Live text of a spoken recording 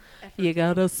You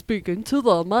gotta speak into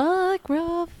the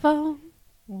microphone.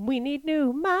 We need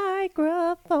new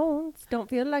microphones. Don't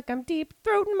feel like I'm deep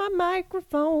throating my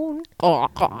microphone.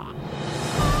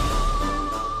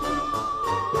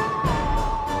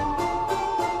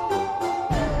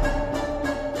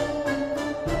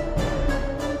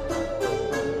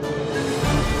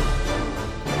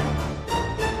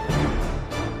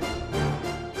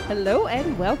 Hello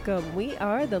and welcome. We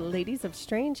are the Ladies of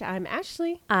Strange. I'm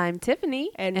Ashley. I'm Tiffany,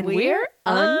 And we're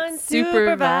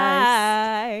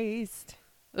unsupervised.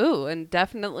 Ooh, and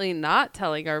definitely not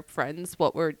telling our friends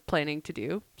what we're planning to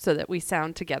do so that we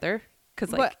sound together.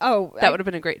 Because that would have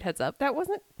been a great heads up. That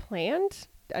wasn't planned.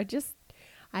 I just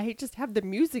have the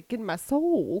music in my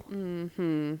soul.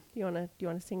 Mm-hmm. You wanna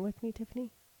sing with me,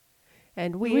 Tiffany?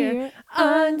 And we're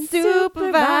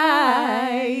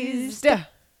unsupervised.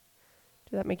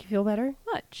 Did that make you feel better?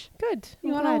 Much. Good.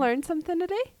 You want to learn something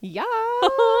today? Yeah.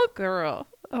 Oh, girl.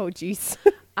 Oh, jeez.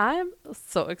 I'm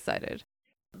so excited.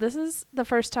 This is the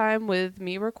first time with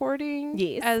me recording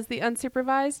as the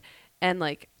unsupervised. And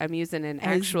I'm using an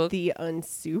actual... the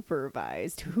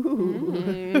unsupervised.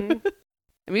 Ooh.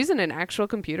 I'm using an actual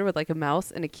computer with a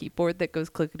mouse and a keyboard that goes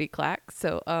clickety-clack.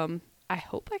 So I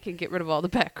hope I can get rid of all the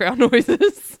background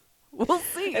noises. We'll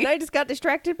see. And I just got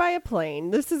distracted by a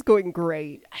plane. This is going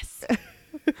great. Yes.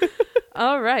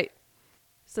 All right.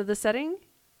 So the setting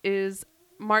is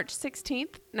March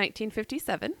 16th,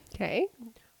 1957. Okay.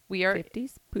 We are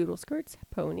 50s, poodle skirts,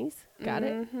 ponies. Got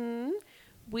it.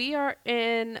 We are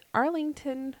in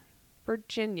Arlington,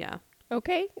 Virginia.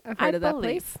 Okay. I've heard of that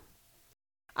place.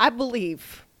 I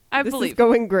believe. This is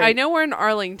going great. I know we're in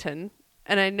Arlington,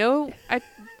 and I know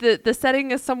the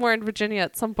setting is somewhere in Virginia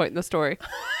at some point in the story.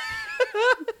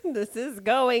 This is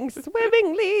going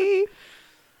swimmingly.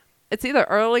 It's either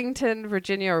Arlington,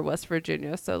 Virginia, or West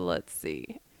Virginia. So let's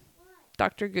see.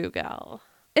 Dr. Google.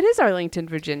 It is Arlington,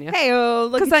 Virginia. Hey-oh,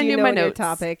 look at I you knew my knowing your notes.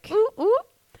 topic. Ooh, ooh.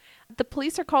 The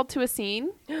police are called to a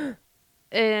scene.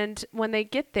 And when they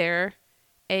get there,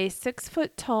 a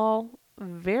 6-foot-tall,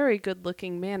 very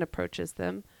good-looking man approaches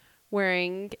them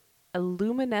wearing a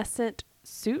luminescent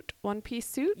suit, one-piece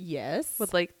suit. Yes.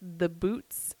 With the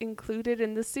boots included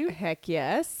in the suit. Heck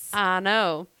yes. I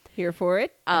know. Here for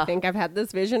it. I think I've had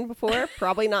this vision before.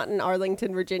 Probably not in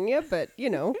Arlington, Virginia, but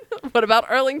What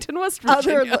about Arlington, West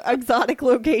Virginia? Other exotic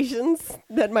locations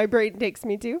that my brain takes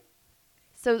me to.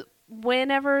 So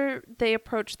whenever they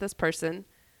approach this person,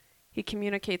 he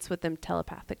communicates with them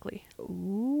telepathically.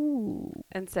 Ooh.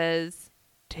 And says,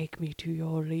 "Take me to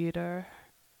your leader."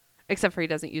 Except for he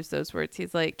doesn't use those words.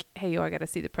 He's like, "Hey, I got to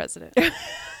see the president."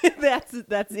 That's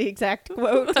the exact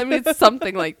quote. I mean, it's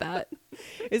something like that.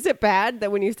 Is it bad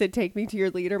that when you said "take me to your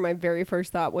leader," my very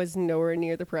first thought was nowhere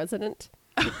near the president?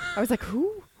 I was like,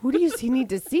 who do you need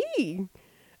to see?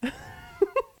 I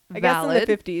guess in the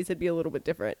 50s it'd be a little bit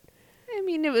different. I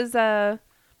mean, it was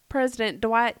President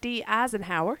Dwight D.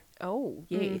 Eisenhower. Oh,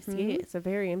 yes, yes. A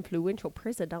very influential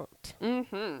president.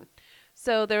 Mm-hmm.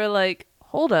 So they were like,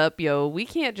 "Hold up, yo, we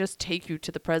can't just take you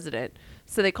to the president."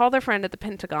 So they call their friend at the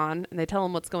Pentagon and they tell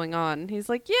him what's going on. He's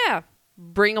like, "Yeah,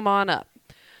 bring him on up."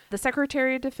 The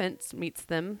Secretary of Defense meets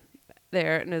them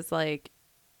there and is like,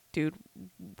 "Dude,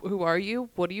 who are you?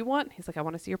 What do you want?" He's like, "I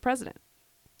want to see your president."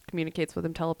 Communicates with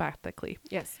him telepathically.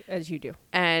 Yes, as you do.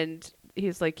 And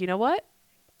he's like, "You know what?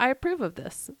 I approve of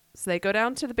this." So they go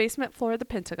down to the basement floor of the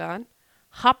Pentagon,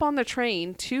 hop on the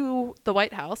train to the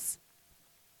White House.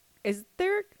 Is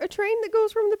there a train that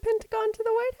goes from the Pentagon to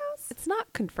the White House? It's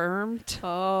not confirmed.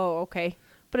 Oh, okay.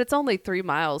 But it's only 3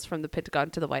 miles from the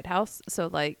Pentagon to the White House. So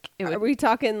are we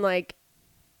talking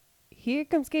here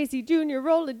comes Casey Jr.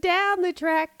 rolling down the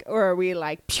track? Or are we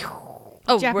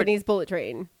Japanese bullet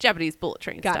train? Japanese bullet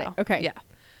train Got style. It. Okay. Yeah.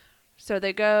 So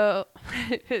they go,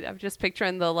 I'm just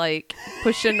picturing the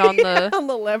pushing on the... on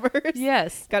the levers.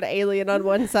 Yes. Got an alien on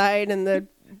one side and the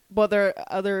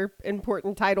other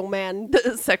important title man.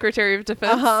 The Secretary of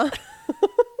Defense. Uh-huh.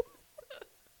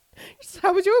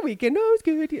 How was your weekend? Oh, it was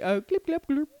good. Oh, clip, clip,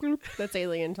 clip, clip. That's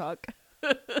alien talk.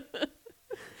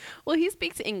 Well, he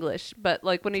speaks English, but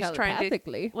when he's trying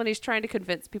to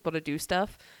convince people to do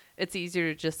stuff, it's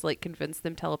easier to just convince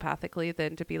them telepathically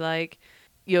than to be like,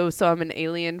 "Yo, so I'm an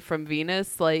alien from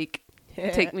Venus.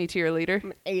 Take me to your leader."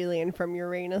 I'm an alien from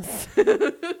Uranus.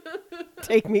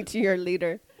 Take me to your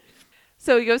leader.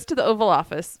 So he goes to the Oval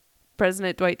Office.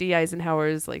 President Dwight D. Eisenhower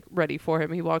is ready for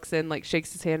him. He walks in,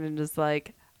 shakes his hand and is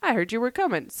like, "I heard you were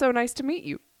coming. So nice to meet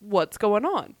you. What's going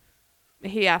on?"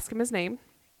 He asks him his name.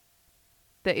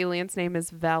 The alien's name is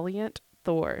Valiant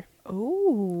Thor.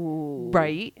 Ooh.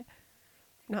 Right.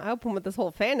 Not helping with this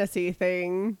whole fantasy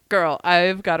thing. Girl,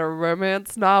 I've got a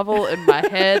romance novel in my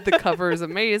head. The cover is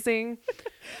amazing.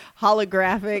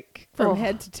 Holographic from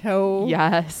head to toe.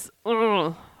 Yes.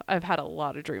 Ugh. I've had a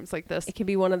lot of dreams like this. It can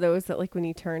be one of those that, like, when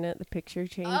you turn it, the picture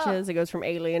changes. It goes from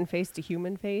alien face to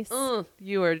human face.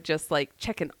 You are just, like,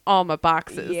 checking all my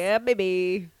boxes. Yeah,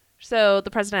 baby. So the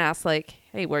president asks, like,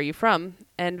 hey, where are you from?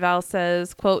 And Val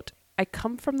says, quote, I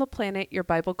come from the planet your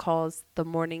Bible calls the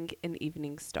morning and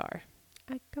evening star.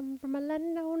 I come from a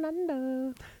land down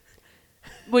under.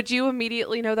 Would you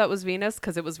immediately know that was Venus?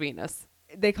 Because it was Venus.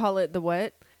 They call it the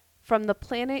what? From the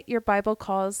planet your Bible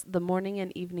calls the morning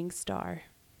and evening star.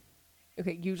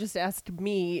 Okay, you just asked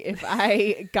me if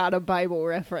I got a Bible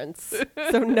reference.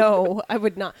 So no, I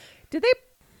would not. Do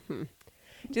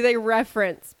they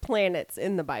reference planets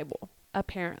in the Bible?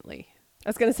 Apparently. I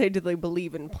was going to say, do they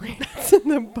believe in planets in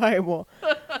the Bible?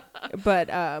 But,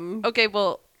 okay,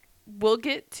 well, we'll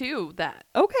get to that.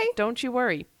 Okay. Don't you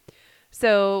worry.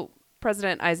 So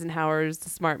President Eisenhower's the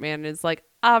smart man is like,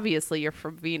 obviously you're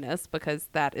from Venus because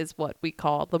that is what we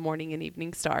call the morning and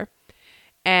evening star.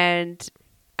 And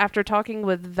after talking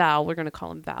with Val, we're going to call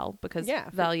him Val because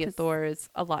Valiant Thor is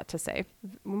a lot to say.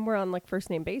 When we're on like first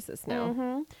name basis now.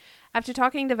 Mm-hmm. After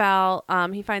talking to Val,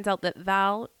 he finds out that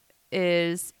Val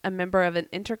is a member of an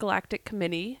intergalactic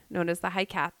committee known as the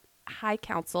High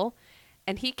Council,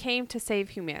 and he came to save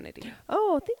humanity.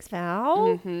 Oh, thanks, Val.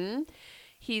 Mm-hmm.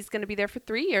 He's going to be there for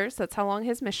 3 years. That's how long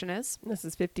his mission is. This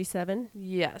is 57.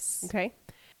 Yes. Okay.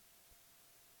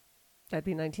 That'd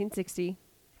be 1960.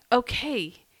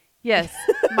 Okay. Yes.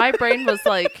 My brain was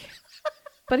like,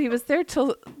 but he was there till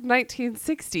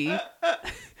 1960.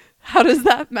 How does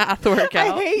that math work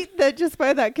out? I hate that just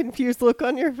by that confused look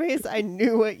on your face, I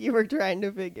knew what you were trying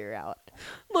to figure out.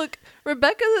 Look,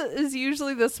 Rebecca is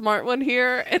usually the smart one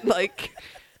here, and like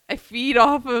we feed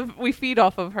off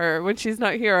of her. When she's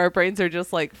not here, our brains are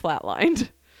just like flatlined.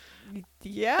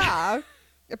 Yeah.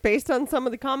 Based on some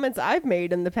of the comments I've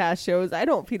made in the past shows, I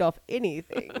don't feed off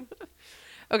anything.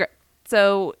 Okay.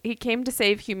 So he came to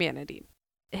save humanity.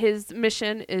 His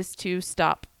mission is to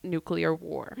stop nuclear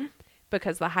war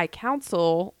because the High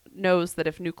Council knows that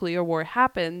if nuclear war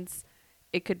happens,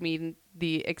 it could mean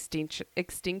the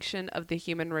extinction of the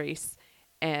human race,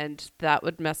 and that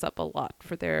would mess up a lot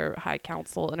for their High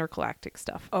Council intergalactic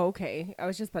stuff. Oh, okay. I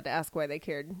was just about to ask why they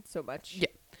cared so much. Yeah.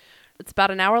 It's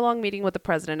about an hour-long meeting with the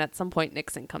president. At some point,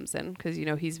 Nixon comes in because, you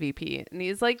know, he's VP. And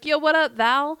he's like, yo, what up,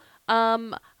 Val?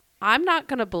 I'm not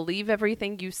going to believe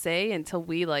everything you say until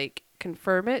we, like,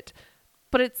 confirm it.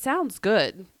 But it sounds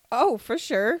good. Oh, for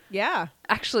sure. Yeah.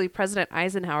 Actually, President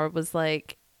Eisenhower was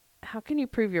like, how can you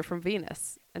prove you're from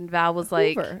Venus? And Val was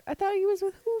Hoover. like... I thought he was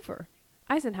with Hoover.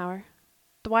 Eisenhower.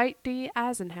 Dwight D.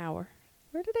 Eisenhower.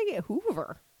 Where did I get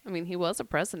Hoover? I mean, he was a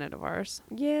president of ours.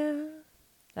 Yeah.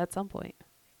 At some point.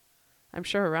 I'm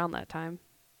sure around that time.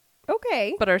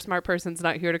 Okay. But our smart person's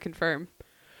not here to confirm.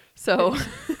 So...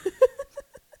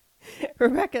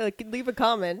 Rebecca, leave a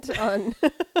comment on...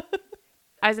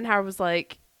 Eisenhower was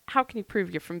like, how can you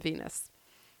prove you're from Venus?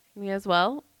 And he goes,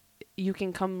 well, you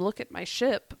can come look at my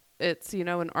ship. It's, you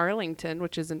know, in Arlington,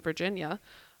 which is in Virginia.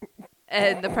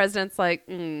 And the president's like,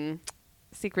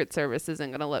 Secret Service isn't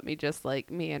going to let me just,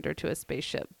 like, meander to a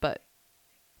spaceship. But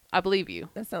I believe you.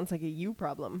 That sounds like a you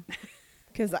problem.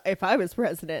 Because if I was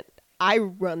president, I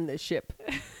run this ship.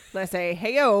 And I say,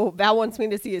 hey, yo, Val wants me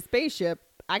to see a spaceship.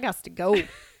 I got to go.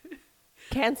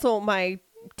 Cancel my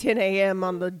 10 a.m.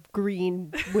 on the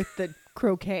green with the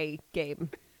croquet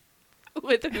game.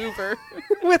 With Hoover.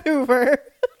 With Hoover.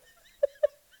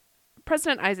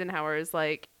 President Eisenhower is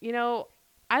like, you know,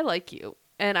 I like you.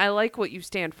 And I like what you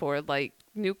stand for. Like,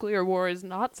 nuclear war is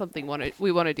not something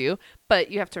we want to do.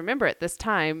 But you have to remember, at this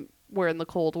time, we're in the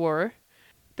Cold War.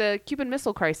 The Cuban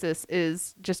Missile Crisis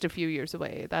is just a few years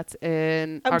away. That's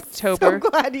in October. I'm so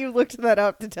glad you looked that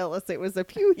up to tell us it was a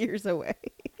few years away.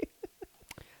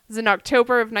 It's in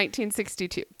October of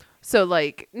 1962. So,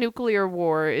 like, nuclear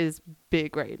war is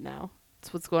big right now.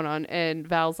 That's what's going on. And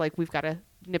Val's like, we've got to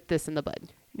nip this in the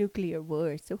bud. Nuclear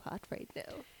war is so hot right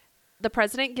now. The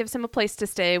president gives him a place to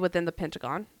stay within the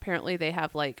Pentagon. Apparently, they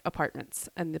have, like, apartments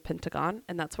in the Pentagon.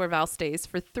 And that's where Val stays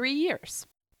for 3 years.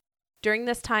 During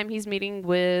this time, he's meeting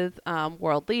with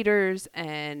world leaders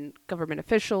and government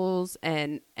officials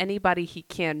and anybody he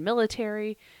can,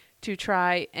 military, to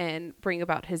try and bring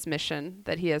about his mission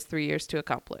that he has 3 years to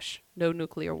accomplish. No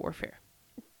nuclear warfare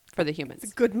for the humans.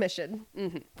 It's a good mission.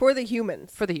 Mm-hmm. For the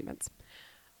humans. For the humans.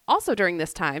 Also during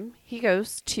this time, he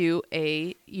goes to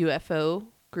a UFO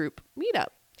group meetup.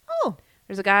 Oh.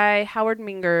 There's a guy, Howard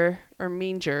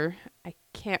Menger, I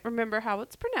can't remember how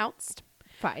it's pronounced.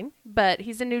 Fine. But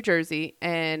he's in New Jersey,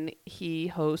 and he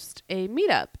hosts a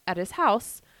meetup at his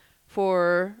house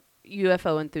for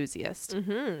UFO enthusiasts.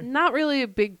 Mm-hmm. Not really a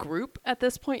big group at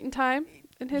this point in time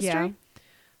in history. Yeah.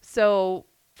 So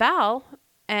Val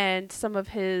and some of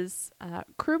his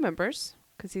crew members,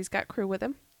 because he's got crew with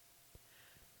him,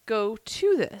 go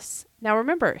to this. Now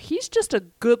remember, he's just a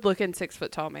good-looking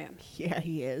 6-foot tall man. Yeah,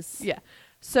 he is. Yeah.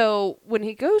 So when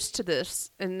he goes to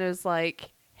this and is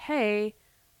like, hey,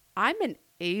 I'm an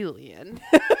alien.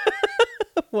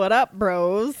 What up,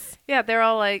 bros? Yeah, they're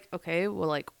all like, okay, well,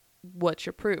 like, what's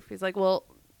your proof? He's like, well,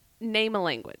 name a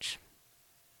language.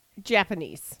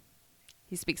 Japanese.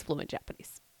 He speaks fluent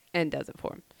Japanese and does it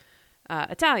for him.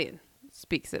 Italian,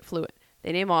 speaks it fluent.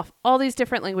 They name off all these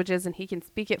different languages, and he can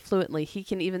speak it fluently. He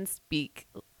can even speak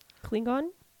Klingon?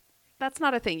 That's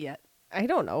not a thing yet. I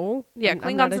don't know. Yeah,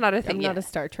 Klingon's not a thing I'm yet. not a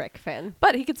Star Trek fan.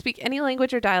 But he could speak any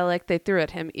language or dialect they threw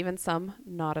at him, even some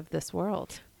not of this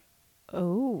world.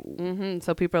 Oh. Mm-hmm.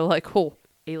 So people are like, oh,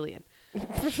 alien.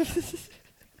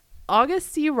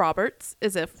 August C. Roberts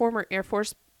is a former Air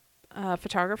Force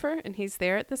photographer, and he's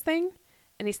there at this thing,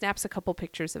 and he snaps a couple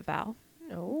pictures of Val.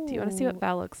 Oh. Do you want to see what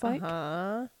Val looks like?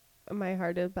 Uh-huh. My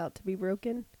heart is about to be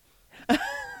broken.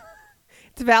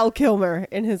 It's Val Kilmer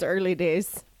in his early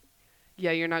days.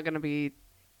 Yeah, you're not going to be...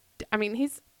 I mean,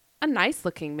 he's a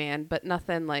nice-looking man, but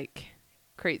nothing, like,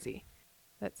 crazy.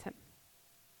 That's him.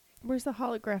 Where's the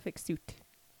holographic suit?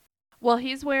 Well,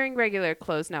 he's wearing regular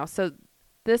clothes now, so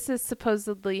this is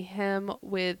supposedly him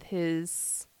with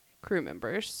his crew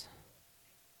members.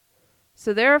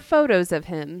 So there are photos of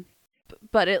him,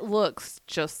 but it looks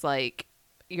just like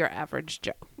your average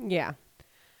Joe. Yeah.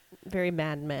 Very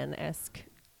Mad Men-esque.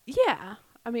 Yeah.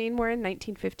 I mean, we're in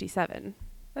 1957.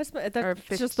 That's Or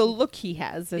just the look he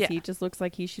has. Yeah. He just looks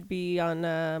like he should be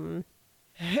on...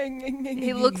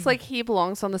 He looks like he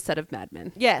belongs on the set of Mad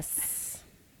Men. Yes.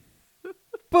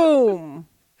 Boom.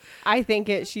 I think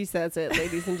it. She says it,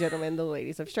 ladies and gentlemen, the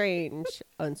ladies of Strange,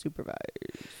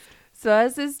 unsupervised. So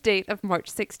as his date of March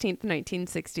 16th,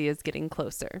 1960 is getting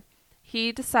closer,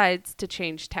 he decides to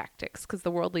change tactics because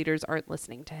the world leaders aren't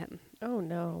listening to him. Oh,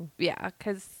 no. Yeah,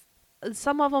 because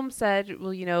some of them said,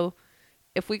 well, you know,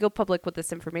 if we go public with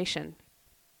this information,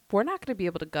 we're not going to be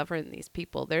able to govern these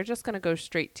people. They're just going to go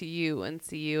straight to you and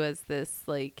see you as this,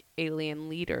 like, alien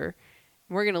leader.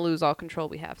 We're going to lose all control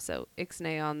we have. So,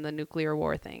 ixnay on the nuclear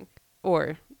war thing.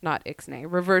 Or, not ixnay,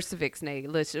 reverse of ixnay.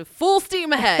 Let's full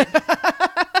steam ahead.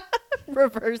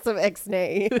 Reverse of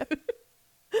X-nay.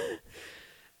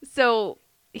 So,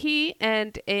 he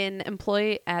and an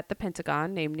employee at the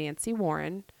Pentagon named Nancy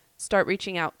Warren start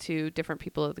reaching out to different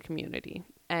people of the community.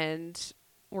 And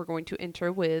we're going to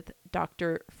enter with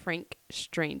Dr. Frank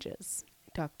Stranges.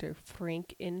 Dr.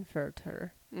 Frank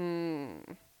Inverter.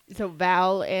 Mm. So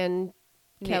Val and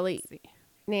Kelly.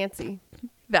 Nancy.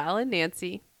 Val and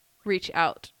Nancy reach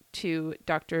out to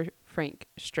Dr. Frank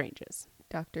Stranges.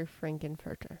 Dr. Frank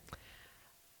Inverter.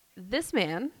 This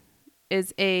man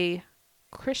is a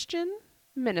Christian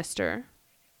minister,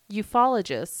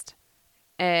 ufologist,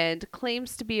 and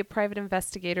claims to be a private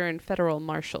investigator and federal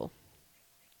marshal.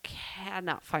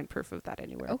 Cannot find proof of that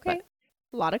anywhere. Okay.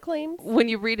 A lot of claims. When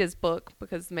you read his book,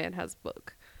 because the man has a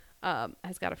book,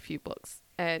 has got a few books.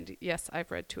 And yes,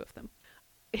 I've read 2 of them.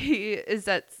 He is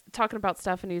talking about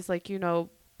stuff, and he's like, you know,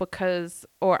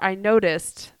 I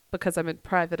noticed, because I'm a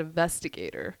private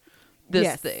investigator,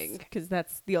 this thing. Because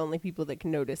that's the only people that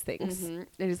can notice things. Mm-hmm.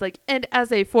 And he's like, and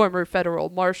as a former federal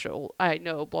marshal, I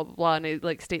know, blah, blah, blah. And he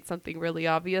like states something really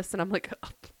obvious. And I'm like, oh.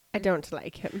 I don't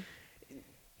like him.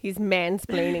 He's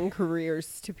mansplaining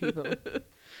careers to people.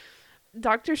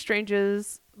 Dr.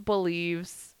 Stranges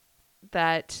believes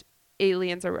that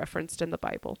aliens are referenced in the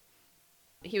Bible.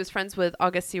 He was friends with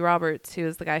August C. Roberts, who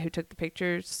is the guy who took the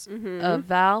pictures of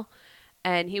Val.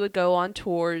 And he would go on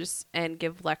tours and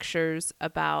give lectures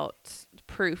about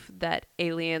proof that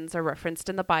aliens are referenced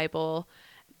in the Bible.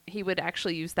 He would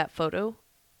actually use that photo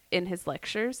in his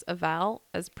lectures of Val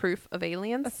as proof of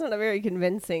aliens. That's not a very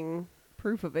convincing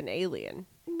proof of an alien.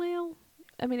 Well,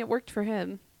 I mean, it worked for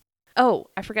him. Oh,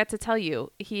 I forgot to tell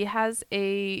you. He had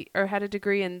a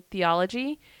degree in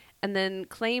theology, and then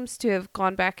claims to have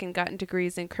gone back and gotten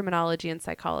degrees in criminology and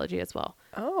psychology as well.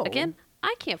 Oh. Again,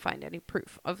 I can't find any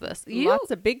proof of this. Lots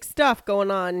of big stuff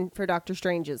going on for Dr.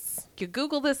 Stranges. You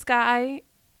Google this guy,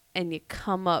 and you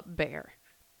come up bare.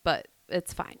 But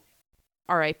it's fine.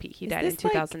 R.I.P. He died in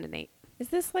 2008. Is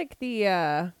this like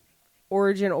the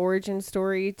origin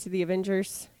story to the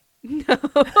Avengers? No.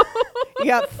 You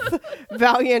got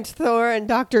Valiant Thor and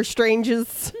Dr.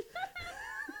 Stranges.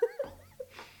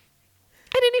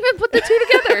 I didn't even put the 2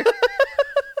 together.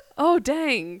 Oh,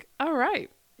 dang. All right.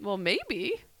 Well,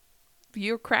 maybe.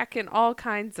 You're cracking all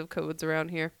kinds of codes around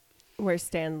here. Where's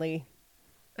Stanley?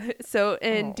 So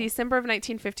in December of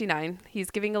 1959,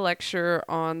 he's giving a lecture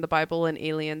on the Bible and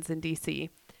aliens in D.C.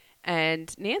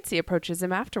 And Nancy approaches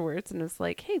him afterwards and is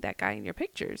like, hey, that guy in your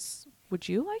pictures, would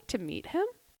you like to meet him?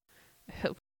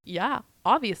 Yeah,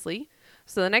 obviously.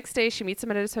 So the next day she meets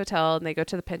him at his hotel and they go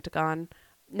to the Pentagon.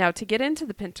 Now, to get into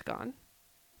the Pentagon,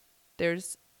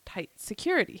 there's tight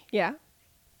security. Yeah.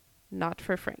 Not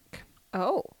for Frank.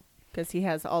 Oh, because he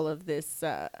has all of this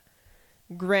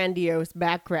grandiose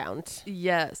background.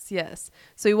 Yes.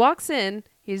 So he walks in.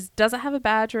 He doesn't have a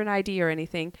badge or an ID or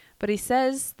anything, but he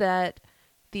says that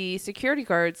the security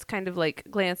guards kind of like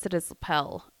glance at his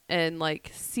lapel and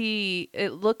like see,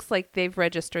 it looks like they've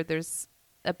registered there's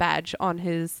a badge on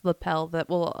his lapel that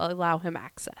will allow him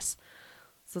access.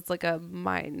 So it's like a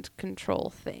mind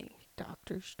control thing.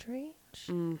 Doctor Strange.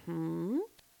 Mm-hmm.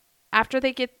 After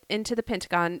they get into the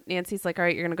Pentagon, Nancy's like, all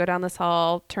right, you're going to go down this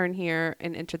hall, turn here,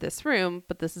 and enter this room,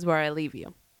 but this is where I leave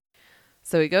you.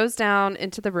 So he goes down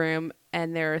into the room,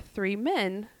 and there are 3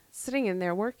 men sitting in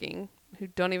there working who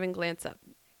don't even glance up.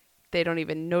 They don't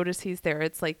even notice he's there.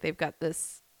 It's like they've got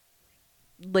this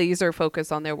laser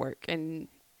focus on their work and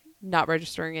not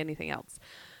registering anything else.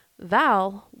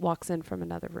 Val walks in from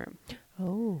another room.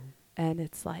 Oh. And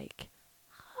it's like,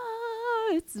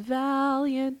 it's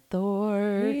Valiant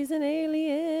Thor. He's an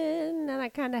alien, and I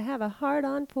kind of have a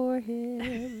hard-on for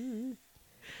him.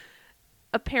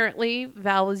 Apparently,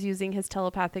 Val was using his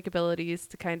telepathic abilities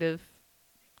to kind of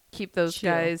keep those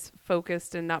guys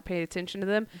focused and not pay attention to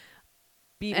them.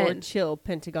 Be more chill,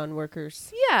 Pentagon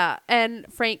workers. Yeah,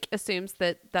 and Frank assumes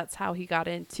that that's how he got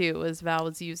in, too, as Val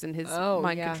was using his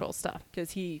mind control stuff.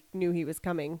 Because he knew he was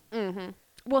coming. Mm-hmm.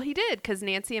 Well, he did, because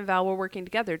Nancy and Val were working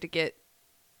together to get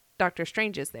Doctor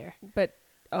Strange's there. But,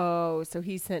 so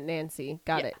he sent Nancy.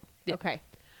 Got it. Yeah. Okay.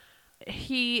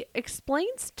 He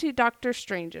explains to Doctor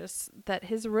Strange's that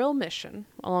his real mission,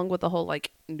 along with the whole,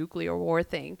 like, nuclear war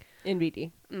thing,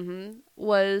 NBD,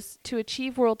 was to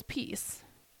achieve world peace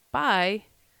by,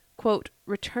 quote,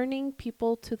 returning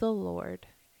people to the Lord.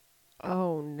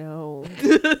 Oh, no.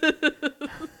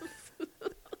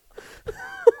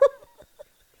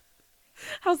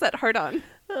 How's that hard on?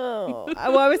 Oh,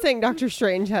 well, I was saying Doctor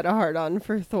Strange had a hard on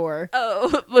for Thor.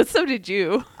 Oh, well, so did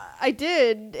you. I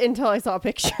did until I saw a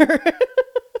picture.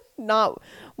 Not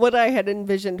what I had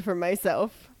envisioned for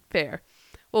myself. Fair.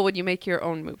 Well, when you make your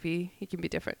own movie, he can be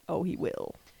different. Oh, he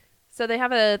will. So they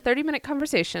have a 30-minute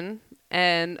conversation.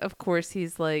 And, of course,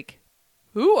 he's like,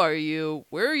 who are you?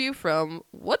 Where are you from?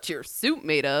 What's your suit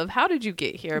made of? How did you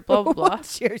get here? Blah, blah, blah.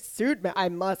 What's your suit?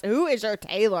 Who is your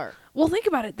tailor? Well, think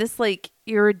about it. This, like,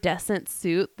 iridescent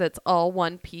suit that's all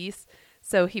one piece.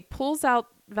 So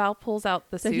Val pulls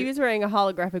out the suit. So he was wearing a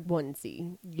holographic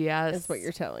onesie. Yes. That's what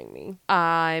you're telling me.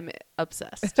 I'm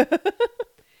obsessed.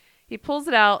 He pulls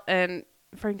it out and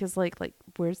Frank is like,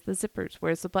 where's the zippers?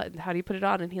 Where's the button? How do you put it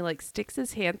on? And he like sticks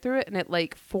his hand through it and it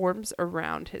like forms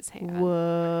around his hand.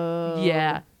 Whoa.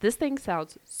 Yeah. This thing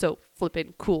sounds so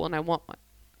flippin' cool and I want one.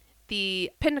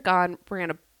 The Pentagon ran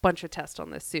a bunch of tests on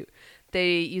this suit.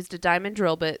 They used a diamond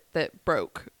drill bit that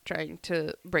broke trying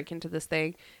to break into this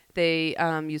thing. They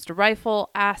used a rifle,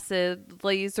 acid,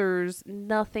 lasers.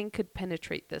 Nothing could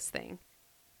penetrate this thing.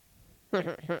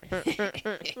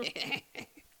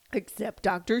 Except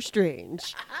Doctor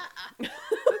Strange.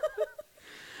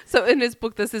 So in his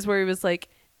book, this is where he was like,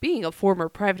 being a former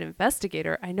private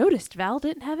investigator, I noticed Val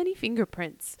didn't have any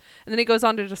fingerprints. And then he goes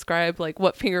on to describe like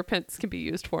what fingerprints can be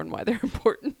used for and why they're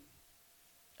important.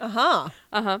 Uh-huh.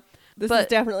 Uh-huh. This is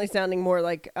definitely sounding more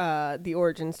like the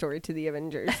origin story to the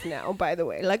Avengers now, by the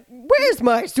way. Like, where's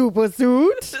my super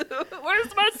suit?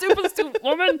 Where's my super suit,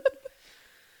 woman?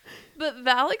 But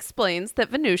Val explains that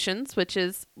Venusians, which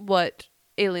is what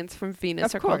aliens from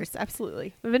Venus are called. Of course,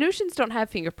 absolutely. Venusians don't have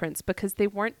fingerprints because they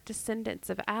weren't descendants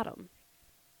of Adam.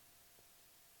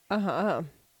 Uh-huh.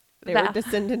 They were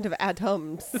descendant of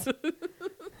atoms.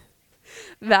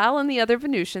 Val and the other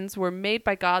Venusians were made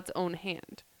by God's own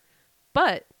hand.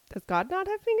 But does God not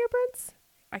have fingerprints?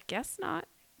 I guess not.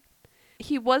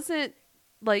 He wasn't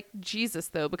like Jesus,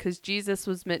 though, because Jesus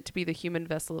was meant to be the human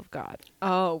vessel of God.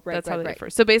 Oh, right. That's how they differ.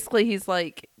 So basically, he's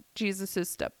like Jesus'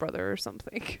 stepbrother or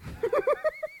something.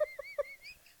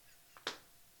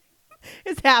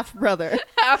 His half-brother.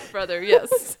 Half-brother,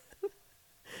 yes.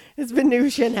 His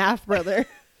Venusian half-brother.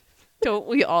 Don't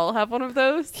we all have one of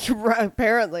those?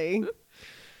 Apparently.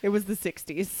 It was the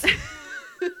 60s.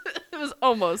 It was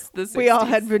almost the 60s. We all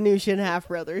had Venusian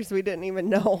half-brothers. We didn't even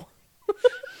know.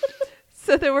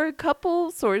 So there were a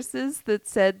couple sources that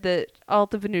said that all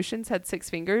the Venusians had 6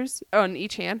 fingers on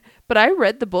each hand. But I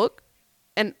read the book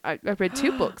And I read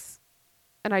 2 books.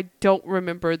 And I don't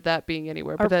remember that being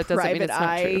anywhere. But Our that doesn't mean it's not true.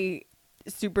 private eye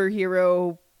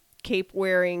superhero cape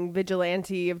wearing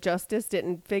vigilante of justice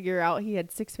didn't figure out he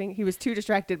had 6 fingers. He was too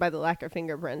distracted by the lack of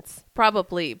fingerprints.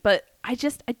 Probably. But I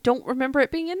don't remember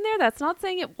it being in there. That's not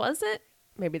saying it wasn't.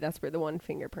 Maybe that's where the one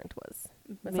fingerprint was.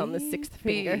 It's on the 6th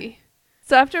finger.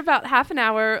 So after about half an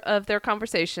hour of their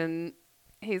conversation,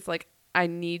 he's like, I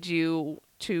need you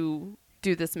to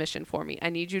do this mission for me. I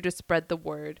need you to spread the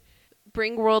word.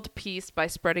 Bring world peace by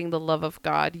spreading the love of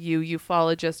God. You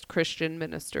ufologist Christian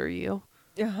minister, you.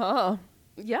 Uh-huh.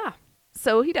 Yeah.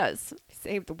 So he does.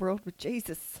 Save the world with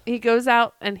Jesus. He goes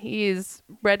out and he's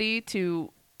ready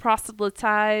to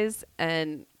proselytize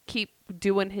and keep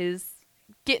doing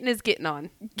getting on.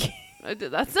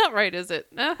 That's not right, is it?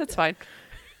 That's fine.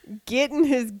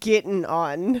 Getting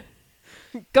on.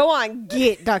 Go on,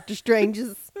 get Dr.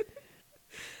 Strange's.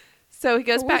 So he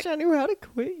goes back. I wish I knew how to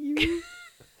quit you.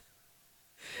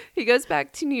 He goes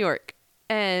back to New York,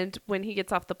 and when he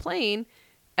gets off the plane,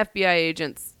 FBI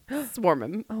agents swarm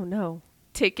him. Oh no!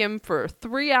 Take him for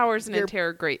 3 hours and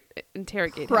interrogate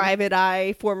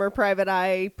him. Former private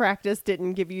eye practice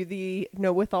didn't give you the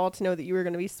wherewithal to know that you were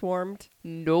going to be swarmed.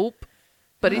 Nope.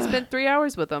 But he spent 3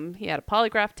 hours with them. He had a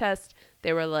polygraph test.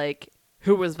 They were like,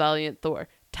 "Who was Valiant Thor?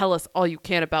 Tell us all you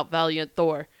can about Valiant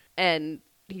Thor." And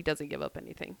he doesn't give up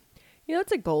anything. You know,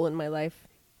 it's a goal in my life.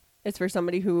 It's for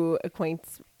somebody who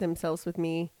acquaints themselves with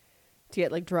me to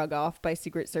get like drug off by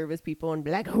Secret Service people and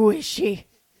be like, "Who is she?"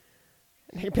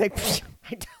 And they'd be like,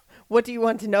 "What do you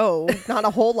want to know?" Not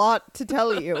a whole lot to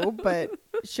tell you, but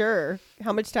sure.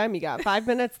 How much time you got? 5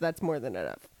 minutes? That's more than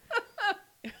enough.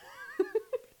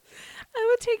 I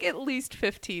would take at least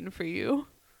 15 for you.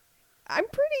 I'm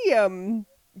pretty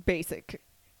basic.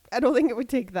 I don't think it would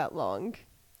take that long.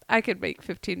 I could make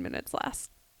 15 minutes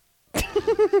last.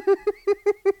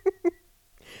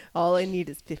 All I need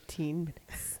is 15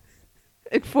 minutes.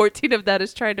 And 14 of that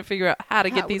is trying to figure out how to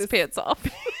get these pants off.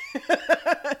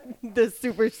 The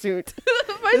super suit.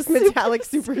 This metallic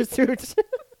super suit.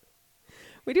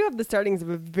 We do have the startings of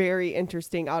a very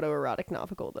interesting autoerotic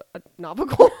novel.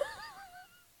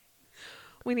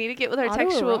 We need to get with our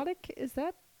textual... Autoerotic? Is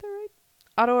that the right?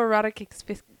 Autoerotic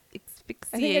asphyxiation.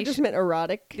 I think I just meant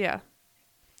erotic. Yeah.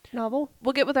 Novel.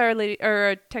 We'll get with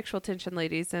our textual tension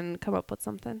ladies and come up with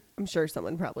something. I'm sure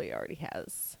someone probably already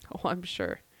has. Oh, I'm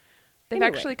sure. They've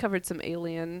actually covered some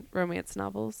alien romance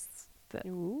novels.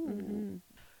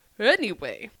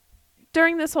 Anyway,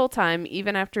 during this whole time,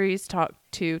 even after he's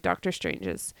talked to Dr.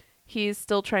 Strange's, he's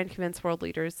still trying to convince world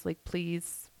leaders, like,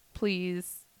 please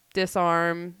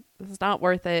disarm. This is not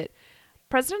worth it.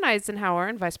 President Eisenhower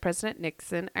and Vice President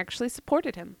Nixon actually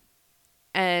supported him.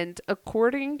 And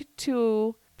according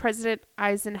to President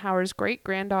Eisenhower's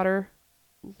great-granddaughter,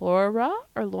 Laura,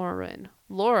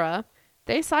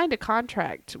 they signed a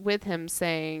contract with him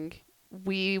saying,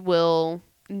 we will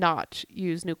not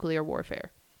use nuclear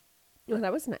warfare. Well,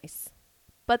 that was nice.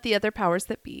 But the other powers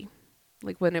that be,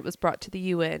 like when it was brought to the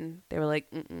UN, they were like,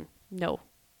 no.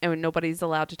 And nobody's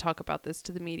allowed to talk about this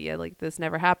to the media. Like, this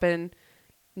never happened.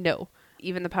 No.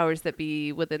 Even the powers that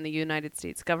be within the United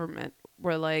States government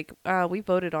were like, we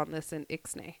voted on this in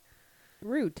Ixnay.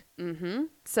 Rude.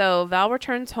 So Val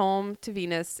returns home to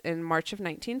Venus in March of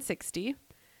 1960.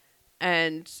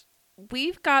 And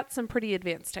we've got some pretty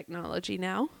advanced technology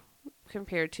now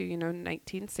compared to,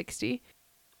 1960.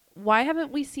 Why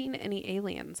haven't we seen any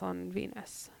aliens on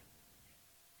Venus?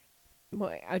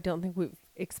 Well, I don't think we've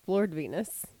explored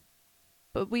Venus.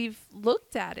 But we've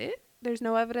looked at it. There's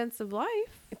no evidence of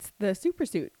life. It's the super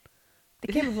suit.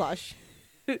 The camouflage.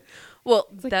 Well,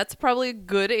 that's probably a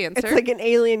good answer. It's like an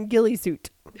alien ghillie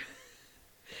suit.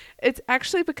 It's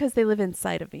actually because they live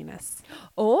inside of Venus.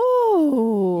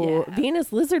 Oh, yeah.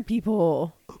 Venus lizard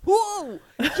people. Whoa.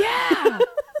 Yeah.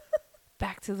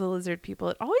 Back to the lizard people.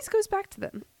 It always goes back to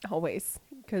them. Always.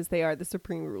 Because they are the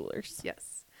supreme rulers.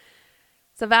 Yes.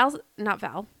 So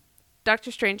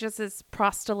Dr. Strange is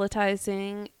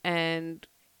proselytizing and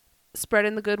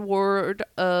spreading the good word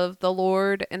of the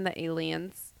Lord and the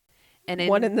aliens. And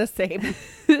one and the same.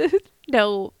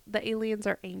 No, the aliens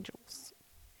are angels,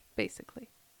 basically.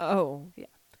 Oh. Yeah.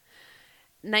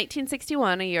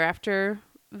 1961, a year after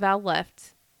Val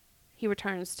left, he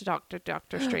returns to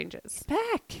Dr. Strange's. He's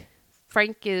back.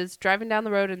 Frank is driving down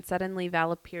the road and suddenly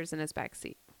Val appears in his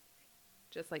backseat.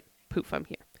 Just like, poof, I'm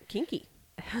here. Kinky.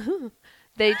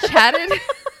 They chatted.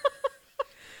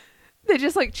 They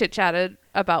just like chit-chatted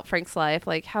about Frank's life.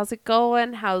 Like, how's it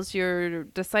going? How's your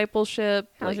discipleship?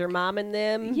 How's your mom and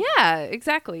them? Yeah,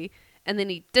 exactly. And then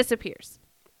he disappears.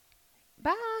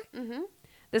 Bye.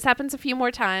 This happens a few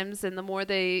more times, and the more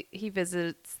he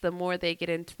visits, the more they get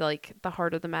into like the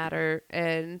heart of the matter.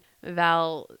 And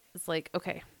Val is like,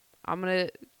 okay, I'm going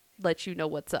to let you know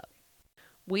what's up.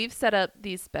 We've set up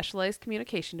these specialized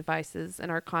communication devices in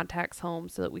our contacts' home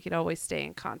so that we can always stay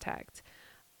in contact.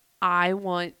 I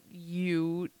want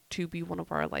you to be one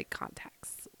of our like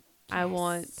contacts. Yes. I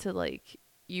want to like,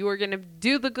 you are going to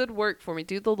do the good work for me,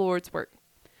 do the Lord's work.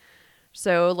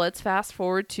 So let's fast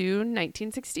forward to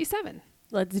 1967.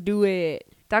 Let's do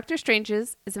it. Dr.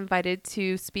 Stranges is invited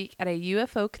to speak at a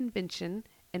UFO convention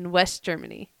in West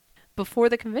Germany. Before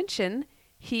the convention,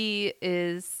 he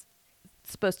is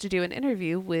supposed to do an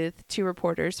interview with 2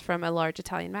 reporters from a large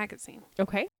Italian magazine.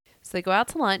 Okay. So they go out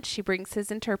to lunch. He brings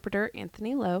his interpreter,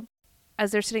 Anthony Lowe.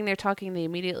 As they're sitting there talking, they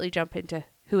immediately jump into,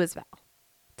 who is Val?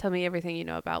 Tell me everything you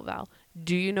know about Val.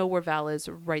 Do you know where Val is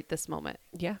right this moment?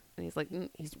 Yeah. And he's like,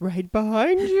 he's right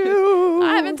behind you.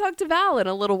 I haven't talked to Val in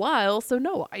a little while, so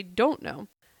no, I don't know.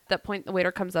 At that point, the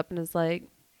waiter comes up and is like,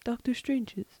 Dr.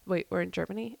 Stranges. Wait, we're in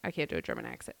Germany? I can't do a German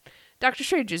accent. Dr.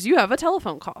 Stranges, you have a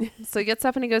telephone call. So he gets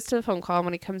up and he goes to the phone call. And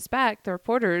when he comes back, the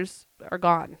reporters are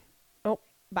gone. Oh,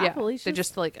 bye, yeah, Felicia. they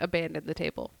just like abandoned the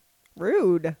table.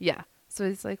 Rude. Yeah. So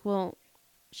he's like, well,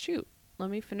 shoot, let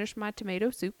me finish my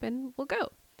tomato soup and we'll go.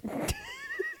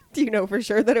 Do you know for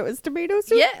sure that it was tomato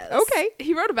soup? Yes. Okay.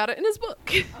 He wrote about it in his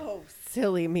book. Oh,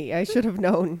 silly me. I should have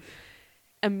known.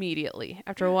 Immediately,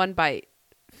 after one bite,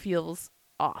 feels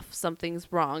off.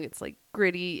 Something's wrong. It's like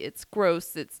gritty. It's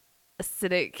gross. It's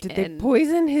acidic. Did they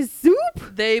poison his soup?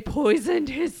 They poisoned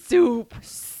his soup.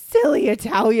 Silly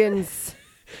Italians.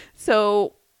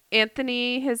 So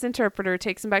Anthony, his interpreter,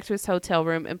 takes him back to his hotel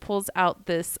room and pulls out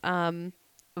this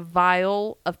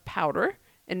vial of powder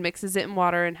and mixes it in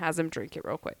water and has him drink it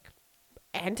real quick.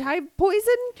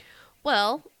 Anti-poison?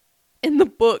 Well, in the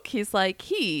book, he's like,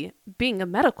 he, being a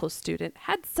medical student,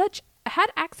 had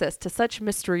access to such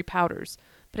mystery powders.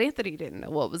 But Anthony didn't know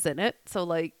what was in it. So,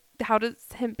 like, how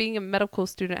does him being a medical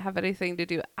student have anything to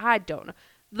do? I don't know.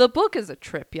 The book is a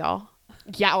trip, y'all.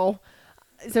 Yeah.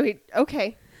 So,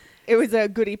 okay. It was a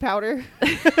goody powder.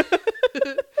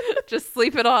 Just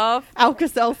sleep it off.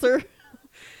 Alka-Seltzer.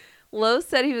 Lowe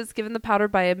said he was given the powder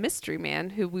by a mystery man,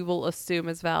 who we will assume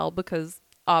is Val, because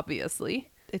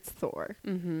obviously it's Thor.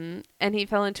 Mm-hmm. And he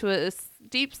fell into a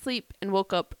deep sleep and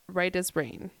woke up right as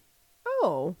rain.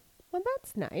 Oh, well,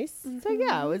 that's nice. Mm-hmm. So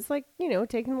yeah, it was like,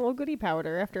 taking a little goody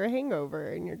powder after a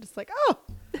hangover, and you're just like, oh,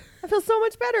 I feel so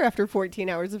much better after 14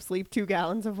 hours of sleep, 2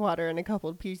 gallons of water, and a couple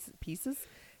of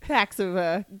packs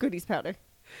of goodies powder.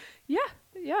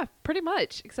 Yeah, pretty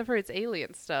much, except for it's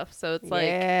alien stuff. So it's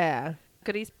like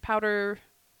goodies powder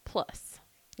plus.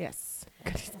 Yes,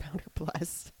 goodies powder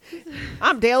plus.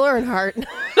 I'm Dale Earnhardt.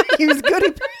 Use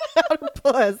goody powder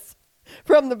plus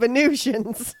from the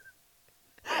Venusians.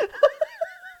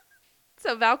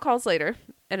 So Val calls later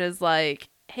and is like,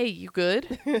 hey, you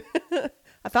good?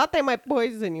 I thought they might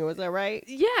poison you. Is that right?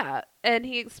 Yeah. And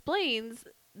he explains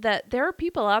that there are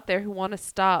people out there who want to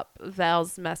stop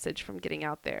Val's message from getting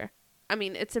out there. I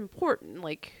mean, it's important.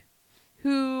 Like,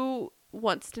 who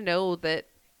wants to know that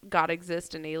God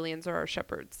exists and aliens are our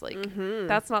shepherds? Like,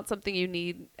 that's not something you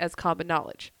need as common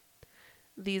knowledge.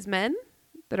 These men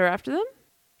that are after them,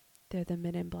 they're the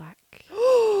Men in Black.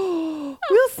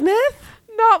 Will Smith?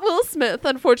 Not Will Smith,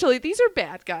 unfortunately. These are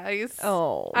bad guys.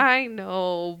 Oh. I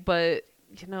know, but,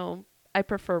 I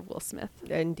prefer Will Smith.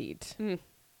 Indeed.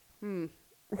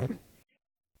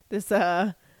 This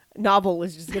novel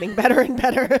is just getting better and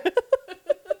better.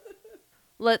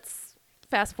 Let's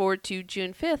fast forward to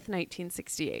June 5th,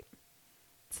 1968.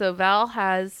 So Val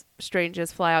has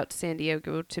Stranges fly out to San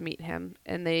Diego to meet him,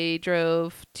 and they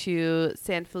drove to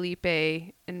San Felipe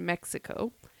in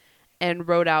Mexico and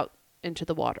rowed out into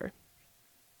the water.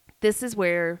 This is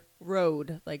where...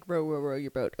 Rowed, like row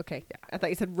your boat. Okay. Yeah. I thought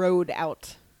you said rowed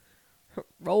out.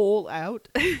 Roll out.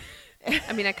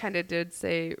 I mean, I kind of did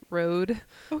say road.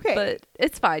 Okay. But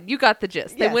it's fine. You got the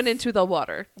gist. Yes. They went into the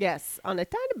water. Yes, on a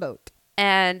tiny boat.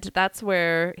 And that's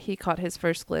where he caught his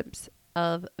first glimpse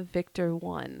of Victor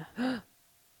 1.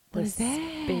 What is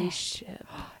that? Spaceship.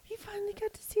 He finally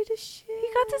got to see the ship. He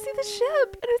got to see the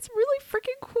ship, and it's really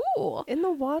freaking cool. In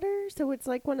the water, so it's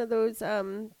like one of those,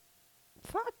 I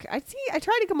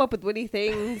try to come up with witty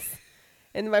things,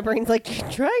 and my brain's like,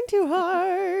 you're trying too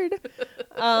hard.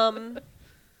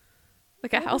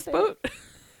 Like a houseboat? I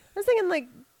was thinking like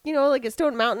a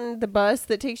Stone Mountain, the bus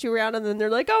that takes you around, and then they're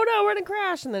like, oh no, we're gonna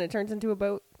crash, and then it turns into a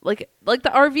boat. Like the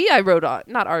RV I rode on.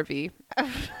 Not RV.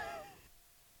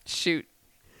 Shoot.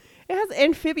 It has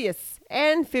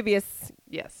amphibious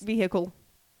yes vehicle.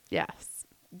 Yes.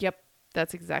 Yep.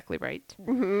 That's exactly right.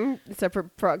 Mm-hmm. Except for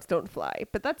frogs don't fly,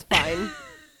 but that's fine.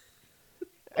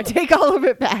 I take all of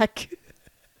it back.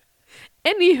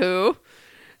 Anywho,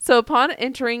 so upon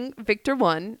entering Victor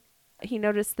 1, he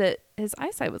noticed that his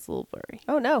eyesight was a little blurry.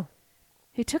 Oh, no.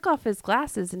 He took off his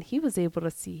glasses and he was able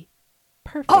to see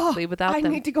perfectly without them. I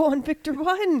need to go on Victor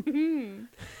 1.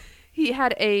 He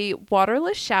had a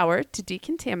waterless shower to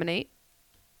decontaminate,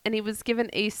 and he was given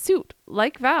a suit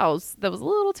like Val's that was a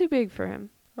little too big for him.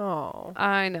 Oh.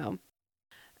 I know.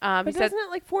 But He doesn't said, it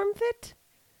like form fit?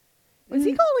 Was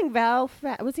he calling Val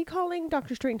fat? Was he calling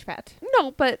Doctor Strange fat?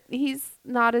 no, but he's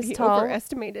not as He tall.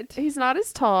 overestimated. He's not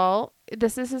as tall.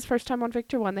 This is his first time on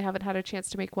Victor 1. They haven't had a chance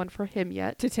to make one for him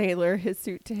yet. To tailor his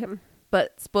suit to him.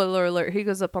 But spoiler alert, he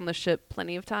goes up on the ship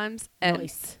plenty of times, and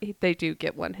Nice. they do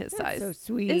get one his That's size. so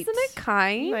sweet. Isn't it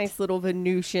kind? Nice little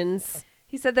Venusians.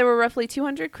 He said there were roughly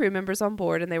 200 crew members on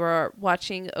board, and they were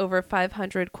watching over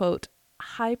 500, quote,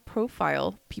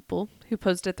 high-profile people who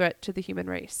posed a threat to the human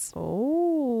race.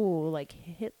 Oh, like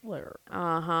Hitler.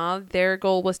 Uh-huh. Their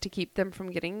goal was to keep them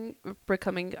from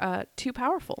becoming too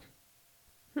powerful.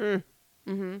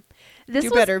 Mm-hmm.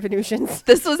 Do better, Venusians.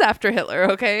 This was after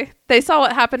Hitler, okay? They saw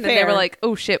what happened and they were Fair. like,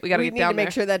 oh shit, we gotta get need down to make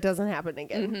there. sure that doesn't happen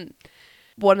again. Mm-hmm.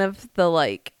 One of the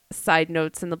like side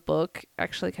notes in the book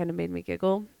actually kind of made me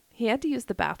giggle. He had to use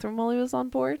the bathroom while he was on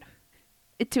board.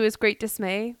 To his great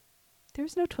dismay, there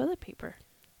was no toilet paper.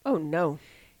 Oh, no.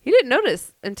 He didn't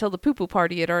notice until the poo-poo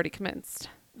party had already commenced.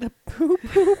 The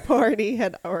poo-poo party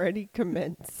had already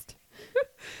commenced.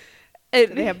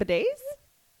 Did they have bidets?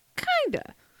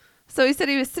 Kinda. So he said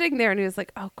he was sitting there and he was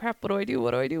like, oh crap, what do I do?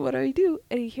 What do I do? What do I do?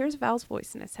 And he hears Val's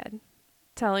voice in his head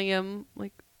telling him,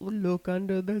 like, look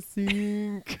under the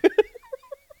sink.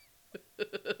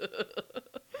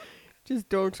 Just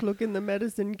don't look in the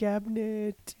medicine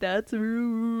cabinet. that's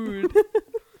rude.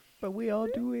 But we all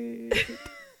do it.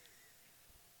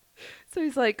 So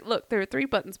he's like, look, there are 3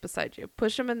 buttons beside you.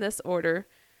 Push them in this order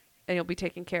and you'll be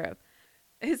taken care of.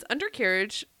 His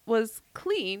undercarriage was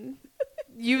clean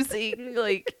using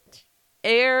like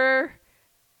air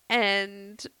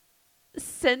and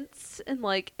scents and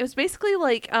like, it was basically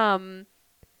like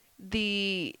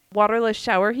the waterless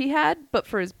shower he had, but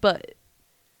for his butt.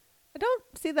 I don't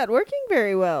see that working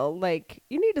very well. Like,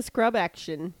 you need a scrub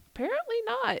action. Apparently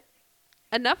not.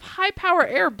 Enough high power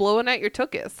air blowing at your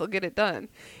tuchus will get it done.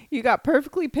 You got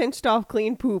perfectly pinched off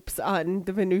clean poops on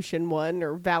the Venusian one,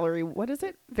 or Valerie, what is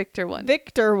it? Victor 1.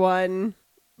 Victor one.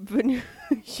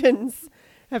 Venusians